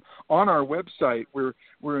time. On our website,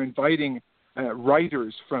 we're inviting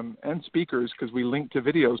writers and speakers, because we link to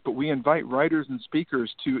videos, but we invite writers and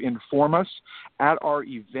speakers to inform us. At our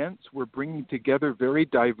events, we're bringing together very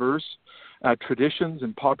diverse traditions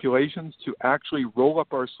and populations to actually roll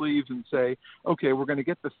up our sleeves and say, okay, we're going to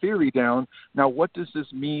get the theory down. Now, what does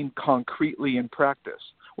this mean concretely in practice?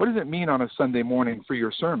 What does it mean on a Sunday morning for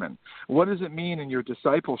your sermon? What does it mean in your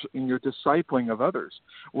discipling of others?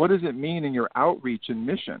 What does it mean in your outreach and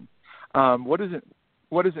mission? What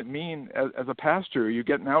does it mean as a pastor? Are you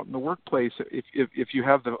getting out in the workplace if you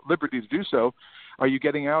have the liberty to do so? Are you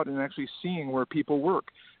getting out and actually seeing where people work?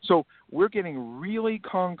 So we're getting really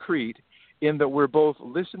concrete in that we're both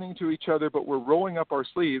listening to each other, but we're rolling up our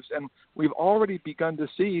sleeves, and we've already begun to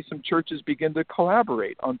see some churches begin to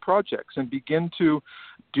collaborate on projects and begin to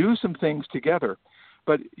do some things together.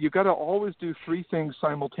 But you've got to always do three things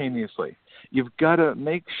simultaneously. You've got to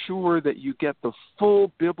make sure that you get the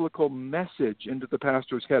full biblical message into the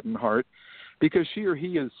pastor's head and heart, because she or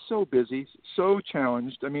he is so busy, so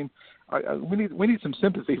challenged. I mean, we need some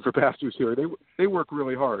sympathy for pastors here. They work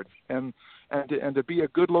really hard, and and to be a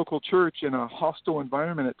good local church in a hostile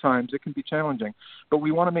environment at times, it can be challenging. But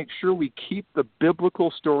we want to make sure we keep the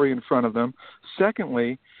biblical story in front of them.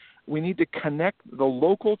 Secondly, we need to connect the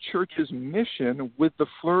local church's mission with the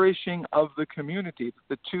flourishing of the community.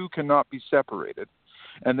 The two cannot be separated.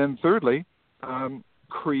 And then thirdly,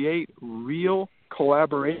 create real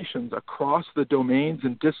collaborations across the domains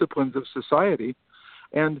and disciplines of society.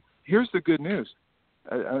 And here's the good news.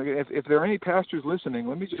 If there are any pastors listening,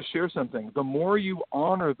 let me just share something. The more you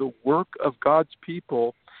honor the work of God's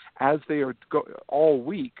people as they are all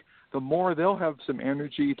week, the more they'll have some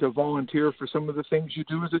energy to volunteer for some of the things you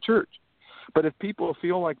do as a church. But if people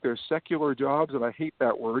feel like their secular jobs, and I hate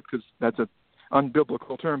that word because that's an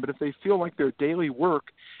unbiblical term, but if they feel like their daily work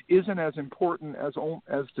isn't as important as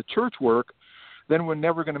the church work, then we're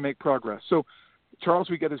never going to make progress. So, Charles,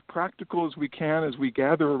 we get as practical as we can as we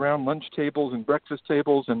gather around lunch tables and breakfast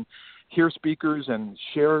tables and hear speakers and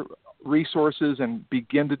share resources and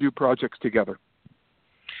begin to do projects together.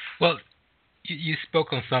 Well, you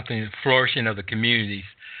spoke on something, flourishing of the communities.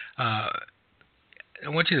 I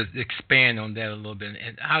want you to expand on that a little bit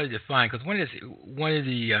and how to define, because one of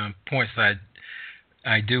the points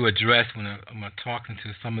I do address when I'm talking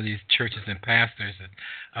to some of these churches and pastors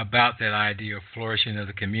about that idea of flourishing of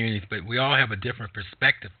the communities, but we all have a different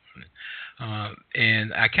perspective on it.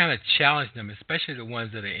 And I kind of challenge them, especially the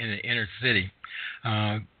ones that are in the inner city,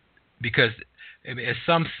 because as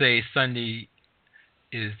some say, Sunday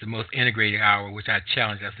is the most integrated hour, which I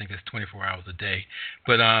challenge. I think it's 24 hours a day.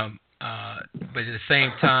 But at the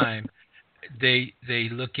same time, they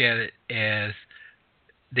look at it as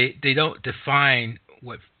they don't define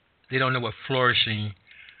they don't know what flourishing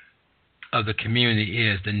of the community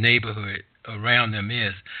is, the neighborhood around them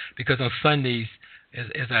is. Because on Sundays,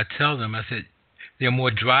 as I tell them, I said, there are more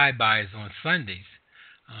drive-bys on Sundays.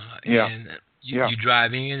 And you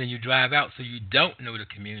drive in and you drive out, so you don't know the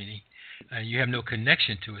community. You have no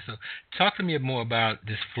connection to it. So talk to me more about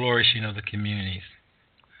this flourishing of the communities.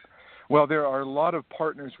 Well, there are a lot of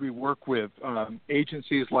partners we work with,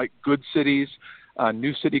 agencies like Good Cities,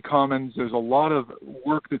 New City Commons. There's a lot of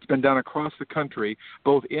work that's been done across the country,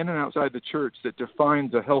 both in and outside the church, that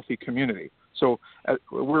defines a healthy community. So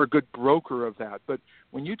we're a good broker of that. But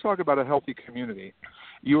when you talk about a healthy community,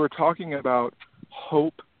 you are talking about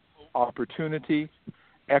hope, opportunity,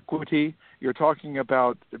 equity. You're talking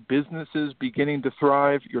about businesses beginning to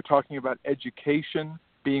thrive. You're talking about education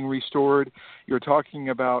being restored. You're talking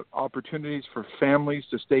about opportunities for families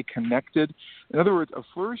to stay connected. In other words, a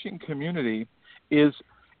flourishing community is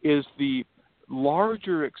the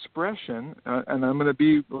larger expression, and I'm going to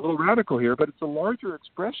be a little radical here, but it's a larger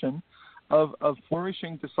expression of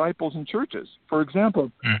flourishing disciples and churches. For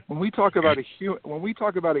example, when we talk about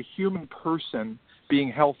a human person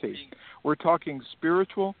being healthy, we're talking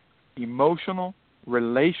spiritual, emotional,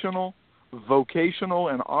 relational, vocational,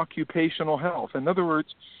 and occupational health. In other words,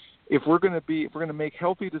 if we're going to make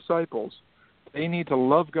healthy disciples, they need to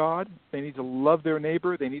love God, they need to love their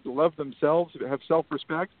neighbor, they need to love themselves, have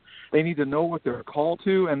self-respect, they need to know what they're called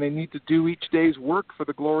to, and they need to do each day's work for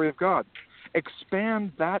the glory of God.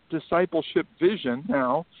 Expand that discipleship vision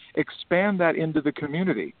now, expand that into the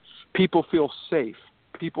community. People feel safe,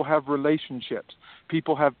 people have relationships,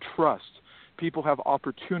 people have trust, people have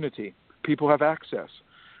opportunity, people have access.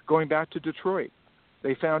 Going back to Detroit,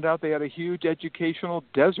 they found out they had a huge educational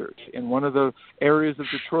desert in one of the areas of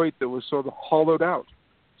Detroit that was sort of hollowed out.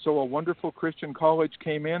 So a wonderful Christian college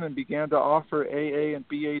came in and began to offer AA and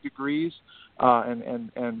BA degrees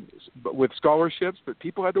and with scholarships, but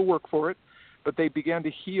people had to work for it. But they began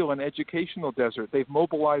to heal an educational desert. They've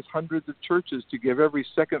mobilized hundreds of churches to give every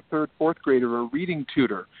second, third, fourth grader a reading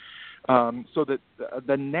tutor, so that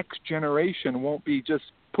the next generation won't be just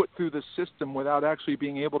put through the system without actually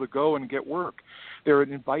being able to go and get work. They're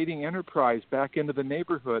inviting enterprise back into the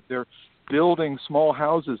neighborhood. They're building small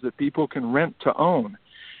houses that people can rent to own.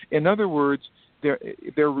 In other words,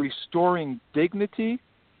 they're restoring dignity,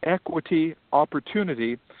 equity,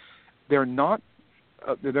 opportunity. They're not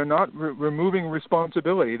removing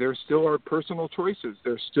responsibility. There still are personal choices.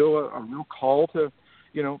 There's still a real call to,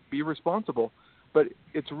 be responsible. But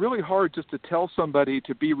it's really hard just to tell somebody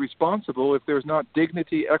to be responsible if there's not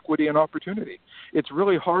dignity, equity, and opportunity. It's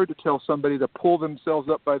really hard to tell somebody to pull themselves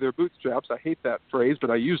up by their bootstraps. I hate that phrase,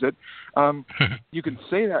 but I use it. You can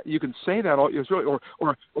say that. It's really,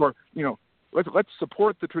 let's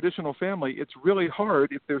support the traditional family. It's really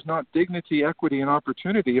hard if there's not dignity, equity, and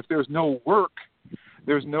opportunity. If there's no work,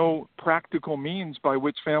 there's no practical means by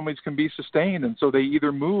which families can be sustained, and so they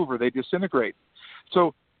either move or they disintegrate.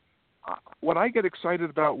 So what I get excited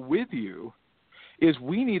about with you is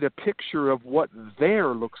we need a picture of what there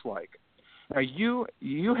looks like. Now,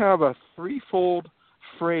 you have a threefold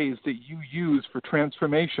phrase that you use for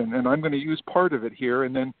transformation, and I'm going to use part of it here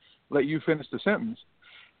and then let you finish the sentence.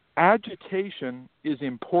 Agitation is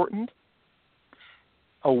important.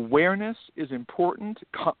 Awareness is important.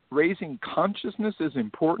 Raising consciousness is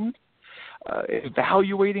important.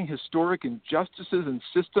 Evaluating historic injustices and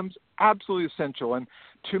systems, absolutely essential. And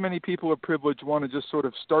too many people of privilege want to just sort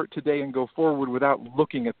of start today and go forward without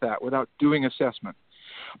looking at that, without doing assessment.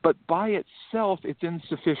 But by itself, it's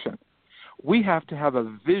insufficient. We have to have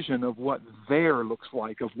a vision of what there looks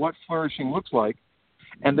like, of what flourishing looks like,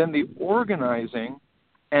 and then the organizing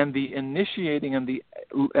and the initiating and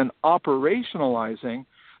operationalizing,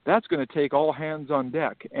 that's going to take all hands on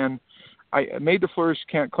deck. And Made to Flourish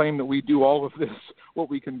can't claim that we do all of this. What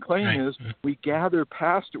we can claim is we gather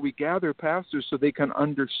pastors so they can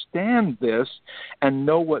understand this and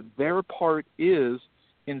know what their part is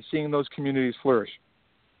in seeing those communities flourish.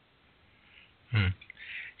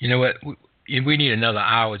 You know what? We need another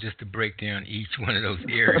hour just to break down each one of those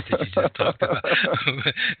areas that you just talked about.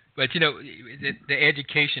 But, you know, the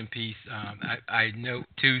education piece, I know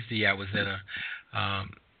Tuesday I was at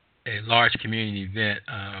a large community event,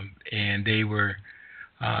 and they were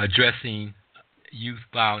addressing youth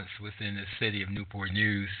violence within the city of Newport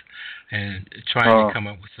News and trying to come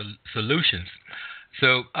up with solutions.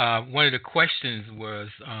 So one of the questions was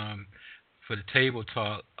for the table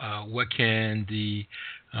talk, what can the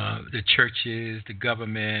churches, the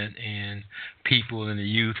government, and people and the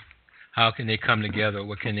youth, how can they come together?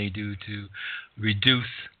 What can they do to reduce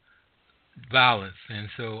violence? And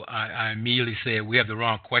so I immediately said, we have the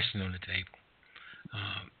wrong question on the table.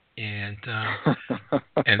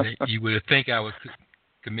 And you would think I was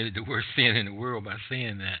committed the worst sin in the world by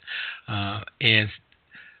saying that. And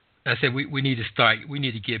I said, we need to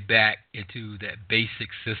get back into that basic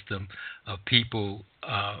system of people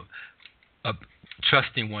of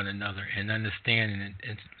trusting one another and understanding and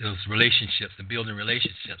those relationships and building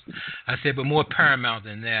relationships. I said, but more paramount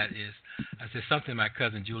than that is, I said something my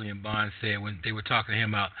cousin Julian Bond said when they were talking to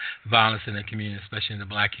him about violence in the community, especially in the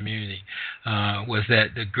black community, was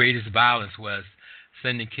that the greatest violence was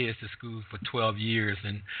sending kids to school for 12 years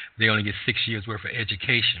and they only get 6 years worth of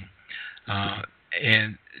education.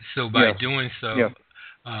 And so by doing so,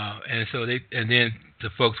 and then the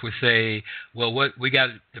folks would say, well,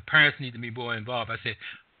 the parents need to be more involved. I said,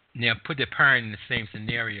 now put the parent in the same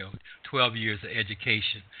scenario, 12 years of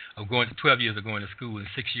education, 12 years of going to school and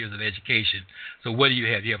 6 years of education. So what do you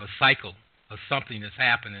have? You have a cycle of something that's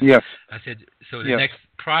happening. Yes. I said, so the next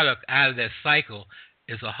product out of that cycle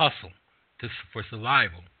is a hustle for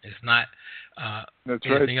survival. It's not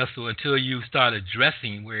anything else. So until you start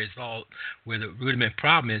addressing where the rudiment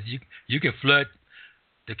problem is, you can flood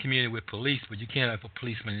the community with police, but you can't have a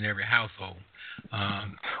policeman in every household.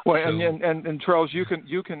 And Charles,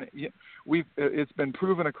 it's been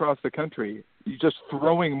proven across the country. Just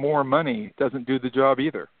throwing more money doesn't do the job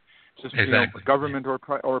either. Just government or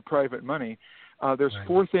private money. There's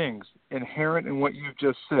four things inherent in what you've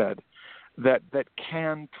just said that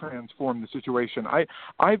can transform the situation.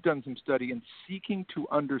 I've done some study in seeking to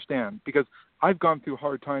understand, because I've gone through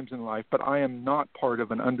hard times in life, but I am not part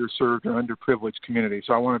of an underserved or underprivileged community,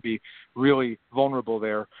 so I want to be really vulnerable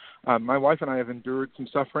there. My wife and I have endured some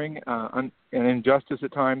suffering and injustice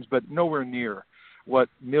at times, but nowhere near what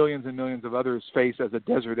millions and millions of others face as a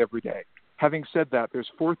desert every day. Having said that, there's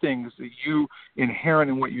four things that inherent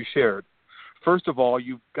in what you shared. First of all,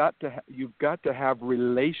 you've got to have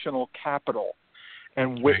relational capital,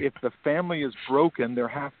 and if the family is broken, there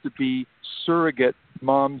have to be surrogate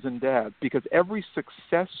moms and dads, because every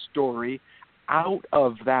success story out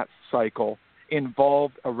of that cycle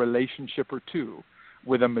involved a relationship or two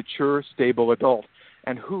with a mature, stable adult,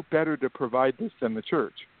 and who better to provide this than the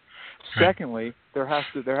church? Secondly, there has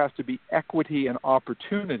to be equity and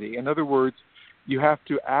opportunity. In other words, you have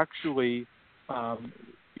to actually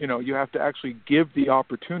give the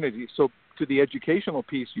opportunity. So to the educational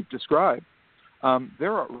piece you've described,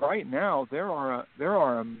 there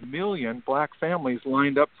are a million black families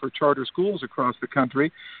lined up for charter schools across the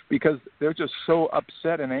country because they're just so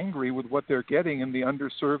upset and angry with what they're getting in the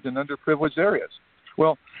underserved and underprivileged areas.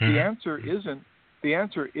 Well, the answer isn't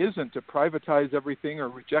to privatize everything or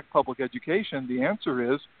reject public education. The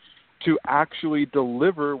answer is to actually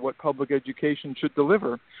deliver what public education should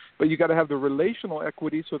deliver. But you got to have the relational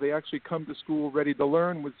equity so they actually come to school ready to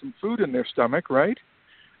learn with some food in their stomach, right?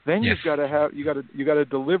 Then you got to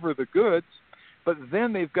deliver the goods, but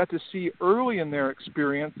then they've got to see early in their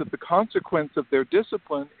experience that the consequence of their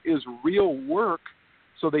discipline is real work,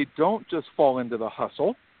 so they don't just fall into the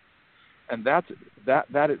hustle. And that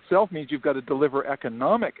itself means you've got to deliver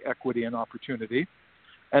economic equity and opportunity.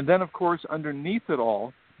 And then, of course, underneath it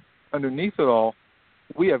all,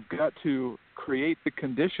 we have got to create the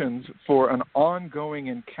conditions for an ongoing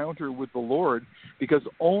encounter with the Lord, because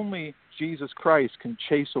only Jesus Christ can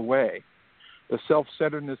chase away the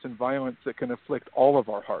self-centeredness and violence that can afflict all of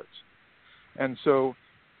our hearts. And so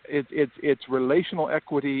it's relational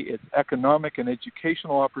equity, it's economic and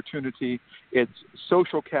educational opportunity, it's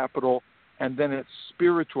social capital, and then it's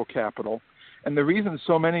spiritual capital. And the reason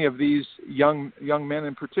so many of these young men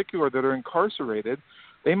in particular that are incarcerated,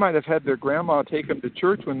 they might have had their grandma take them to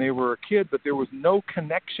church when they were a kid, but there was no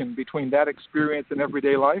connection between that experience and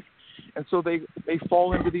everyday life. And so they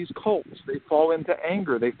fall into these cults. They fall into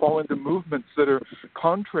anger. They fall into movements that are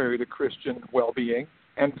contrary to Christian well-being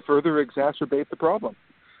and further exacerbate the problem.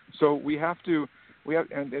 So we have to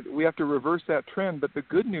reverse that trend. But the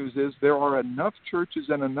good news is there are enough churches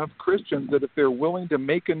and enough Christians that if they're willing to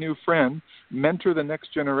make a new friend, mentor the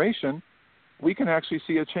next generation, we can actually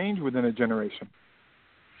see a change within a generation.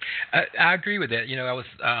 I agree with that. I was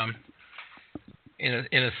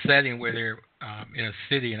in a setting where they're in a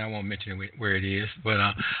city, and I won't mention where it is, but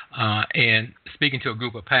and speaking to a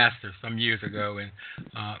group of pastors some years ago, and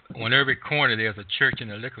on every corner there's a church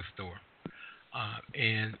and a liquor store,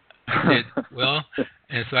 and I said, well,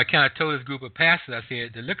 and so I kind of told this group of pastors, I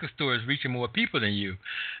said, the liquor store is reaching more people than you,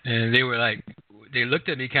 and they were like, they looked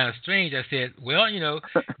at me kind of strange. I said, well,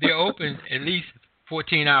 they're open at least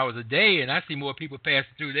 14 hours a day, and I see more people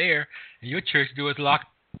passing through there, and your church door is locked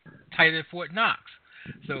tighter than Fort Knox.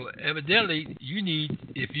 So evidently,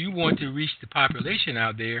 if you want to reach the population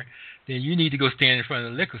out there, then you need to go stand in front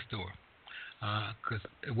of the liquor store, because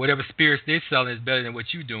whatever spirits they're selling is better than what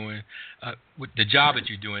you're doing. With the job that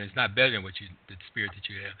you're doing, it's not better than the spirit that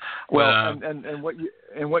you have. Well,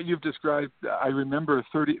 and what you've described, I remember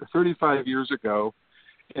 35 years ago,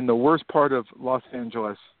 in the worst part of Los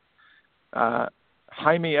Angeles,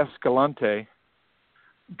 Jaime Escalante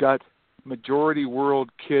got majority world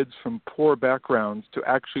kids from poor backgrounds to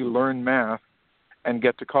actually learn math and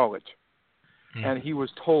get to college. And he was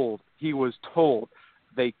told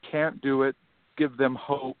they can't do it, give them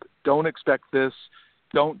hope, don't expect this,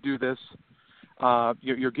 don't do this.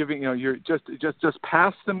 You're giving, you're just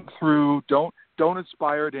pass them through, don't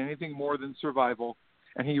aspire to anything more than survival.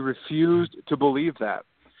 And he refused to believe that.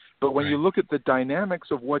 But when you look at the dynamics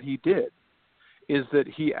of what he did, is that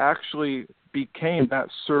he actually became that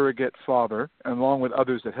surrogate father, along with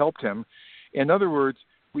others that helped him. In other words,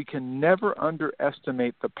 we can never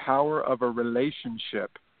underestimate the power of a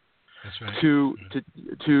relationship to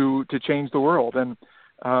change the world. And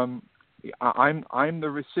I'm the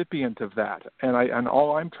recipient of that, and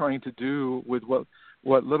all I'm trying to do with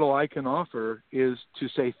what little I can offer is to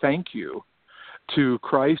say thank you to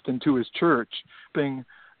Christ and to His church, being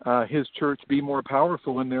His church be more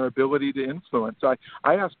powerful in their ability to influence. I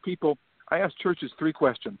ask churches 3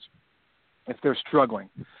 questions if they're struggling.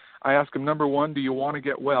 I ask them, number 1, do you want to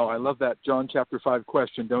get well? I love that John chapter 5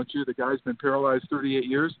 question, don't you? The guy's been paralyzed 38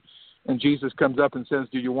 years, and Jesus comes up and says,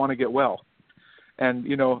 do you want to get well? And,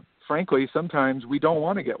 frankly, sometimes we don't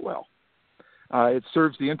want to get well. It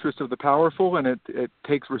serves the interest of the powerful, and it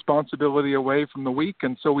takes responsibility away from the weak,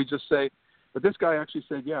 and so we just say, but this guy actually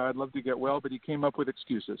said, yeah, I'd love to get well, but he came up with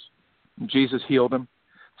excuses. And Jesus healed him.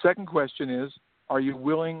 Second question is, are you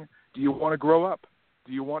willing, do you want to grow up?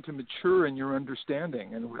 Do you want to mature in your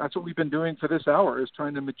understanding? And that's what we've been doing for this hour, is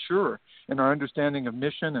trying to mature in our understanding of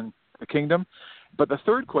mission and the kingdom. But the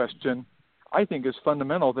third question, I think, is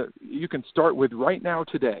fundamental that you can start with right now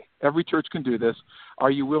today. Every church can do this.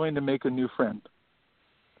 Are you willing to make a new friend?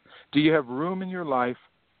 Do you have room in your life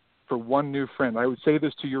for one new friend? I would say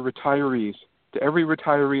this to your retirees, to every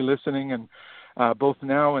retiree listening, and both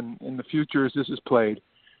now and in the future as this is played.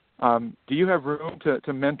 Do you have room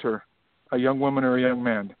to mentor a young woman or a young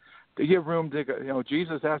man? Do you have room to,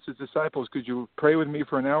 Jesus asked His disciples, could you pray with me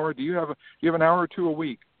for an hour? Do you have an hour or two a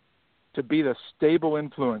week to be the stable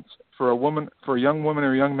influence for a young woman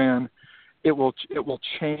or a young man? It will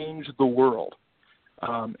change the world.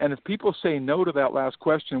 And if people say no to that last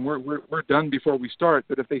question, we're done before we start.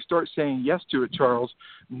 But if they start saying yes to it, Charles,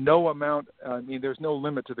 there's no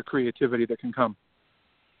limit to the creativity that can come.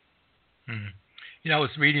 I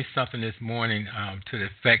was reading something this morning to the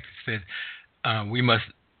effect that said we must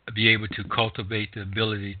be able to cultivate the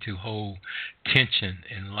ability to hold tension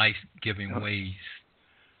in life-giving ways.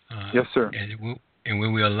 Yes, sir. And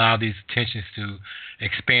when we allow these tensions to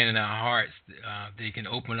expand in our hearts, they can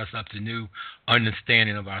open us up to new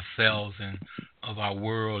understanding of ourselves and of our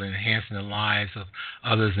world, and enhancing the lives of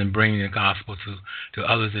others and bringing the gospel to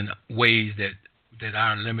others in ways that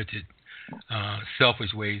our limited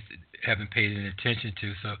selfish ways that haven't paid any attention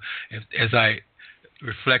to. So as I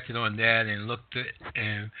reflected on that and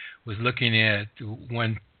was looking at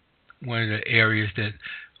one of the areas that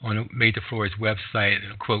on the Made to Flourish website,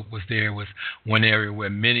 and a quote was one area where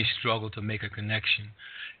many struggle to make a connection,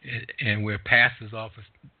 and where pastors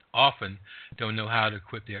often don't know how to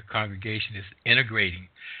equip their congregation is integrating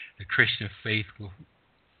the Christian faith with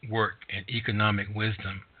work and economic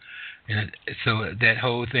wisdom. And so that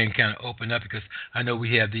whole thing kind of opened up, because I know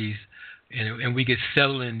we have these, and we get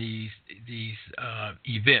settled in these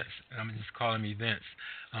events. I'm just calling them events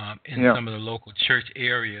in some of the local church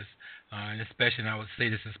areas, and especially, and I would say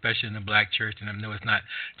this especially in the black church, and I know it's not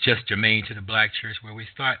just germane to the black church, where we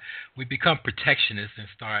become protectionists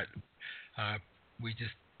and we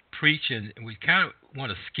just preach, and we kind of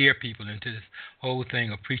want to scare people into this whole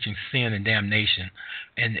thing of preaching sin and damnation,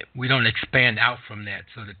 and we don't expand out from that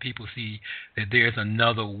so that people see that there's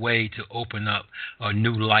another way to open up a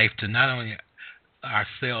new life to not only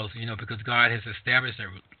ourselves, because God has established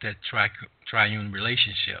that triune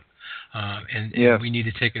relationship, and we need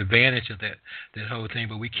to take advantage of that whole thing.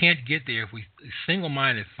 But we can't get there if we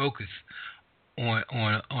single-minded focus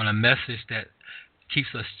on a message that keeps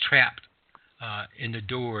us trapped in the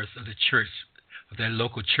doors of the church, of that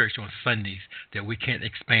local church on Sundays, that we can't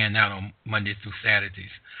expand out on Mondays through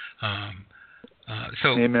Saturdays. So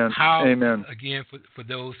Amen. Amen. Again, for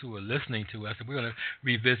those who are listening to us, and we're going to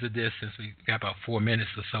revisit this since we got about 4 minutes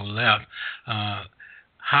or so left,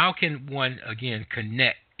 how can one, again,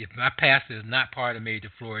 connect? If my pastor is not part of Made to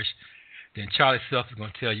Flourish, then Charlie Self is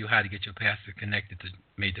going to tell you how to get your pastor connected to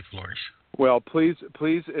Made to Flourish. Well, please,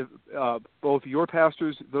 if, both your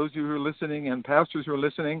pastors, those of you who are listening, and pastors who are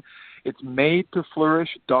listening, it's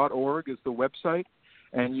madetoflourish.org is the website,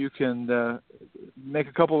 and you can make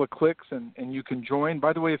a couple of clicks and you can join.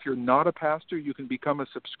 By the way, if you're not a pastor, you can become a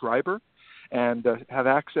subscriber and have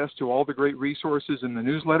access to all the great resources in the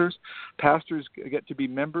newsletters. Pastors get to be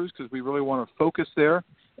members because we really want to focus there,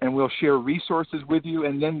 and we'll share resources with you.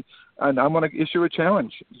 And I'm going to issue a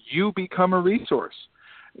challenge. You become a resource.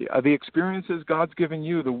 The experiences God's given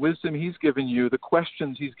you, the wisdom He's given you, the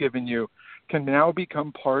questions He's given you can now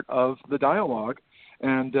become part of the dialogue.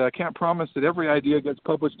 And I can't promise that every idea gets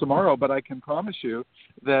published tomorrow, but I can promise you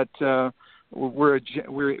that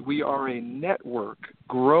we are a network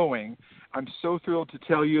growing. I'm so thrilled to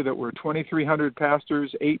tell you that we're 2,300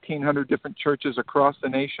 pastors, 1,800 different churches across the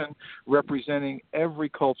nation, representing every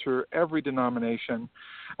culture, every denomination,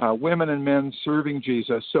 women and men serving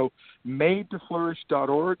Jesus. So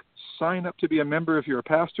madetoflourish.org, sign up to be a member if you're a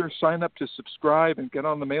pastor, sign up to subscribe and get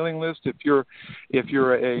on the mailing list if you're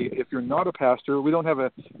not a pastor. We don't have a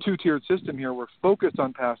two-tiered system here. We're focused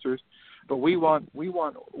on pastors, but we want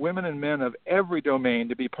women and men of every domain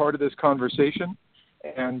to be part of this conversation.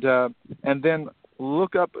 And then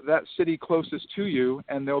look up that city closest to you,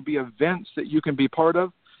 and there'll be events that you can be part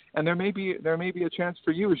of. And there may be a chance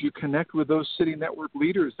for you, as you connect with those city network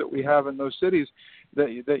leaders that we have in those cities,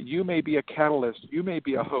 that you may be a catalyst, you may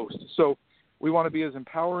be a host. So we want to be as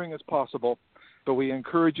empowering as possible, but we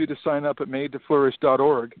encourage you to sign up at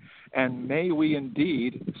madetoflourish.org, and may we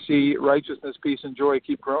indeed see righteousness, peace, and joy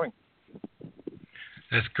keep growing.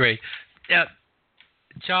 That's great. Yeah.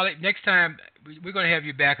 Charlie, next time we're going to have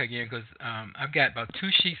you back again, because I've got about 2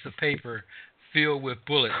 sheets of paper filled with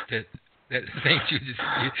bullets that things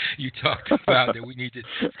you talked about that we need to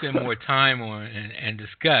spend more time on and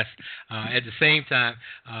discuss. At the same time,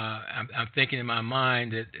 I'm thinking in my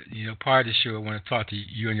mind that part of the show I want to talk to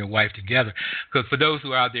you and your wife together, because for those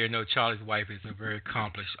who are out there know, Charlie's wife is a very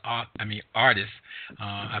accomplished artist.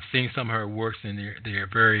 I've seen some of her works, and they're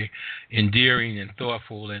very endearing and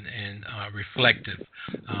thoughtful and reflective.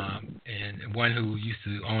 And one who used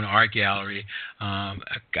to own an art gallery, I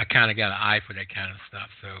kind of got an eye for that kind of stuff.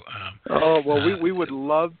 So. We would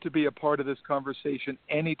love to be a part of this conversation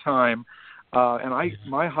anytime.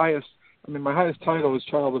 My highest title is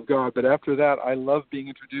Child of God, but after that, I love being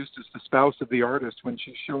introduced as the spouse of the artist when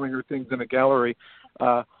she's showing her things in a gallery.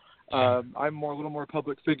 I'm a little more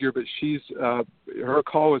public figure, but her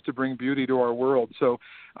call is to bring beauty to our world. So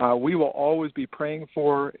we will always be praying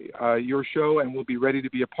for your show, and we'll be ready to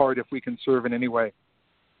be a part if we can serve in any way.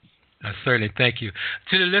 Certainly, thank you.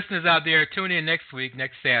 To the listeners out there, tune in next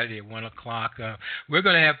Saturday at 1 o'clock. We're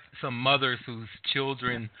going to have some mothers whose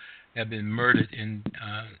children have been murdered in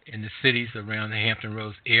the cities around the Hampton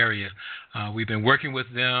Roads area. We've been working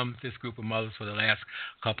with them, this group of mothers, for the last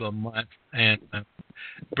couple of months, and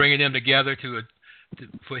bringing them together to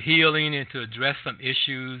for healing and to address some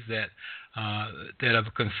issues that are of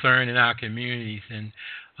concern in our communities. And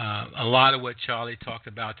a lot of what Charlie talked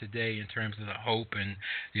about today in terms of the hope and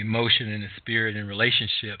the emotion and the spirit and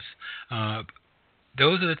relationships,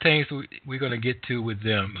 those are the things we're going to get to with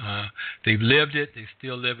them. They've lived it. They're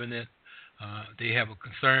still living it. They have a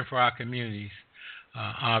concern for our communities,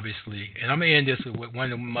 obviously. And I'm going to end this with what one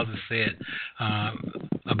of the mothers said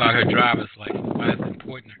about her driver's license, why it's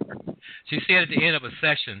important to her. She said at the end of a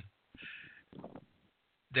session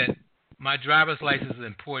that my driver's license is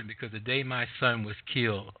important because the day my son was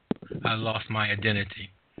killed, I lost my identity.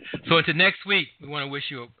 So until next week, we want to wish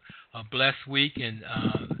you a blessed week, and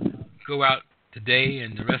go out today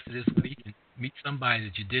and the rest of this week and meet somebody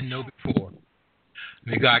that you didn't know before.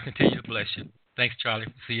 May God continue to bless you. Thanks, Charlie.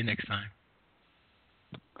 See you next time.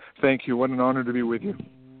 Thank you. What an honor to be with you.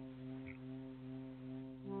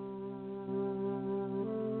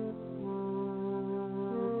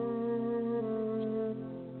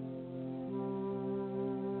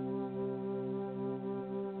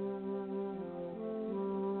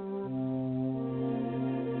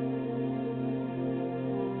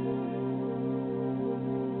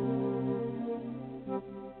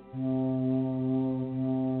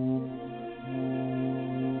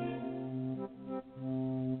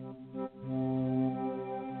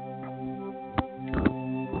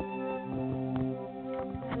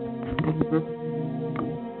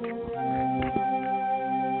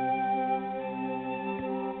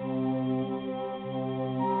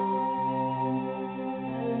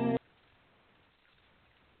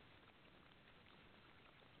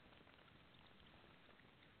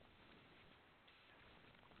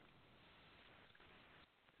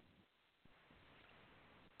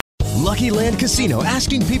 Lucky Land Casino,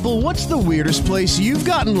 asking people, what's the weirdest place you've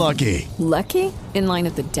gotten lucky? Lucky? In line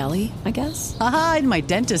at the deli, I guess? Aha, in my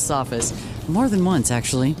dentist's office. More than once,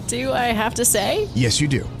 actually. Do I have to say? Yes, you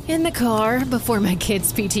do. In the car before my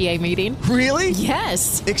kids' PTA meeting. Really?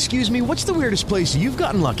 Yes. Excuse me, what's the weirdest place you've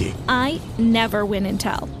gotten lucky? I never win and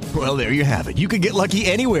tell. Well, there you have it. You can get lucky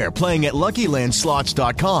anywhere, playing at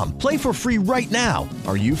LuckyLandSlots.com. Play for free right now.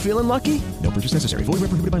 Are you feeling lucky? No purchase necessary. Void where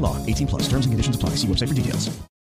prohibited by law. 18+. Terms and conditions apply. See website for details.